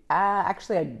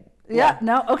 Actually, Yeah,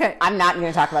 no? Okay. I'm not going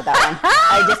to talk about that one.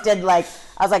 I just did I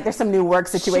was like, there's some new work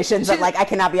situations that I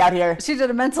cannot be out here. She did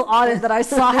a mental audit that I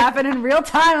saw happen in real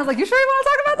time. I was like, you sure you want to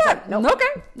talk about that? Nope.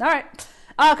 Okay. All right.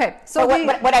 Okay. So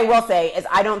what I will say is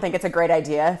I don't think it's a great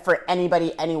idea for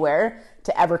anybody anywhere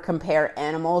to ever compare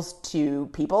animals to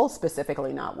people,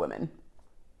 specifically not women.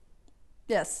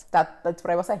 Yes. That's what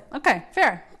I will say. Okay.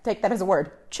 Fair. Take that as a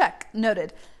word. Check.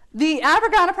 Noted. The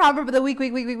Africana proverb of the week,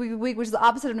 which is the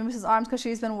opposite of Mrs. Arms because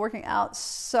she's been working out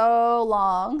so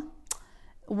long,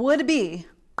 would be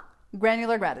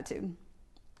granular gratitude.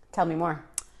 Tell me more.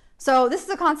 So this is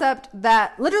a concept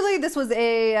that literally this was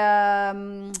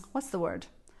a what's the word?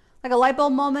 Like a light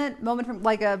bulb moment from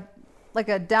like a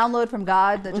download from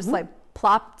God that just like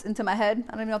plopped into my head.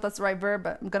 I don't even know if that's the right verb,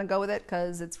 but I'm gonna go with it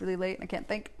because it's really late and I can't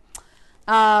think.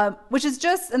 Which is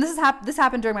just, and this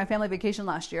happened during my family vacation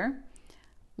last year,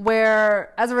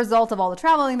 where as a result of all the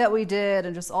traveling that we did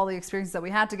and just all the experiences that we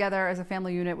had together as a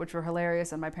family unit, which were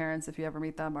hilarious, and my parents, if you ever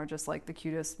meet them, are just like the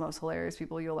cutest, most hilarious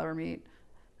people you'll ever meet.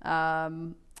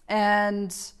 And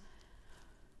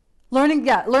learning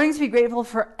to be grateful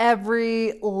for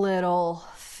every little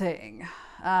thing.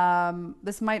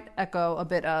 This might echo a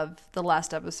bit of the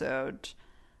last episode,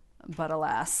 but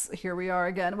alas, here we are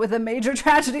again with a major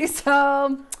tragedy,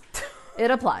 so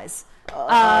it applies.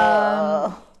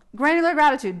 Granular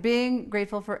gratitude, being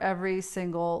grateful for every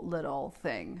single little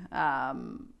thing.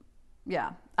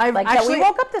 Yeah. That we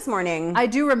woke up this morning. I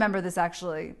do remember this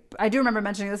actually. I do remember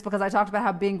mentioning this because I talked about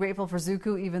how being grateful for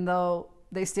Zuku, even though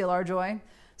they steal our joy.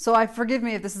 So forgive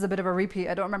me if this is a bit of a repeat.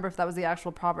 I don't remember if that was the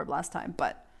actual proverb last time,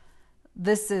 but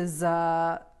this is,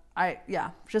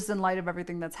 just in light of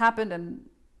everything that's happened and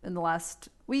in the last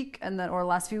week or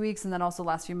last few weeks, and then also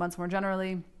last few months more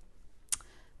generally,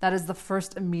 that is the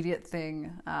first immediate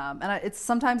thing. And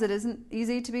sometimes it isn't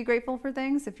easy to be grateful for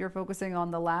things if you're focusing on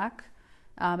the lack.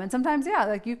 And sometimes,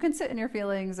 like you can sit in your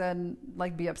feelings and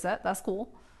like be upset. That's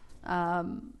cool.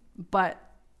 But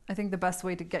I think the best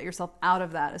way to get yourself out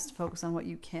of that is to focus on what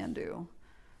you can do,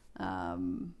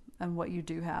 and what you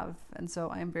do have. And so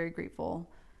I am very grateful.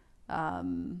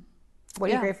 What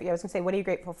are you grateful? I was gonna say, what are you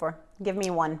grateful for? Give me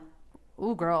one.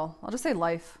 Ooh, girl. I'll just say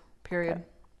life, period. Okay.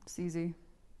 It's easy.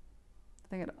 I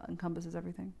think it encompasses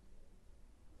everything.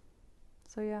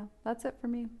 So yeah, that's it for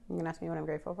me. You can ask me what I'm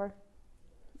grateful for?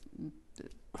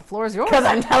 The floor is yours. Because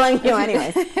I'm telling you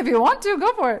anyways. If you want to,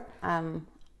 go for it.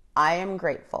 I am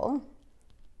grateful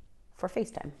for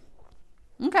FaceTime.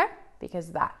 Okay.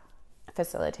 Because that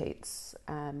facilitates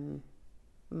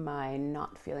my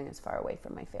not feeling as far away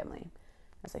from my family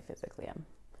as I physically am.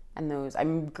 And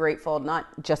I'm grateful not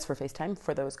just for FaceTime,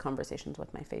 for those conversations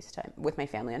with my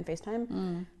family on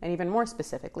FaceTime. And even more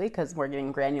specifically, because we're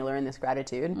getting granular in this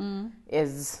gratitude,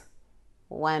 is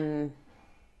when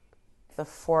the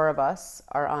four of us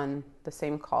are on the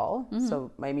same call,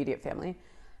 so my immediate family,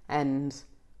 and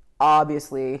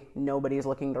obviously nobody's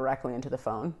looking directly into the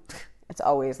phone. It's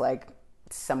always like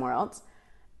somewhere else.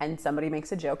 And somebody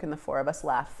makes a joke and the four of us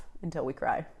laugh until we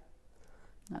cry.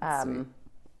 That's sweet.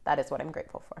 That is what I'm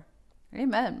grateful for.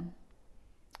 Amen.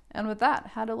 And with that,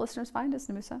 how do listeners find us,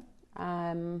 Namusa?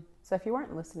 So if you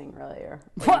weren't listening earlier,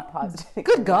 what?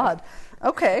 Good God.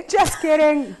 Okay. Just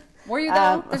kidding. Were you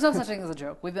though? There's no such thing as a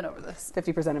joke. We've been over this.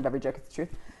 50% of every joke is the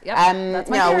truth. Yep. That's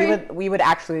my theory. we would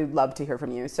actually love to hear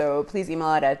from you. So please email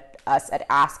us at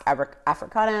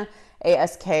askafricana,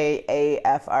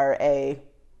 ASKAFRA.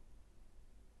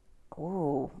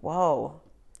 Ooh, whoa.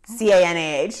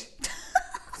 CANAH.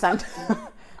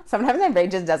 Sometimes my brain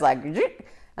just does like, and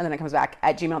then it comes back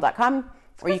at gmail.com.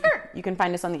 Or you can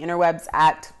find us on the interwebs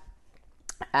at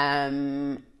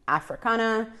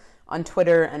Africana on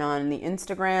Twitter and on the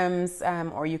Instagrams,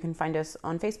 or you can find us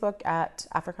on Facebook at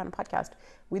Africana Podcast.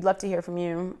 We'd love to hear from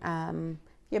you.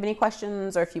 If you have any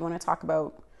questions or if you want to talk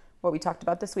about what we talked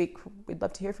about this week, we'd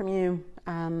love to hear from you.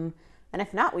 And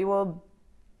if not, we will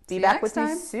be back with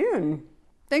you soon.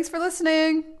 Thanks for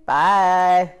listening.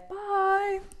 Bye.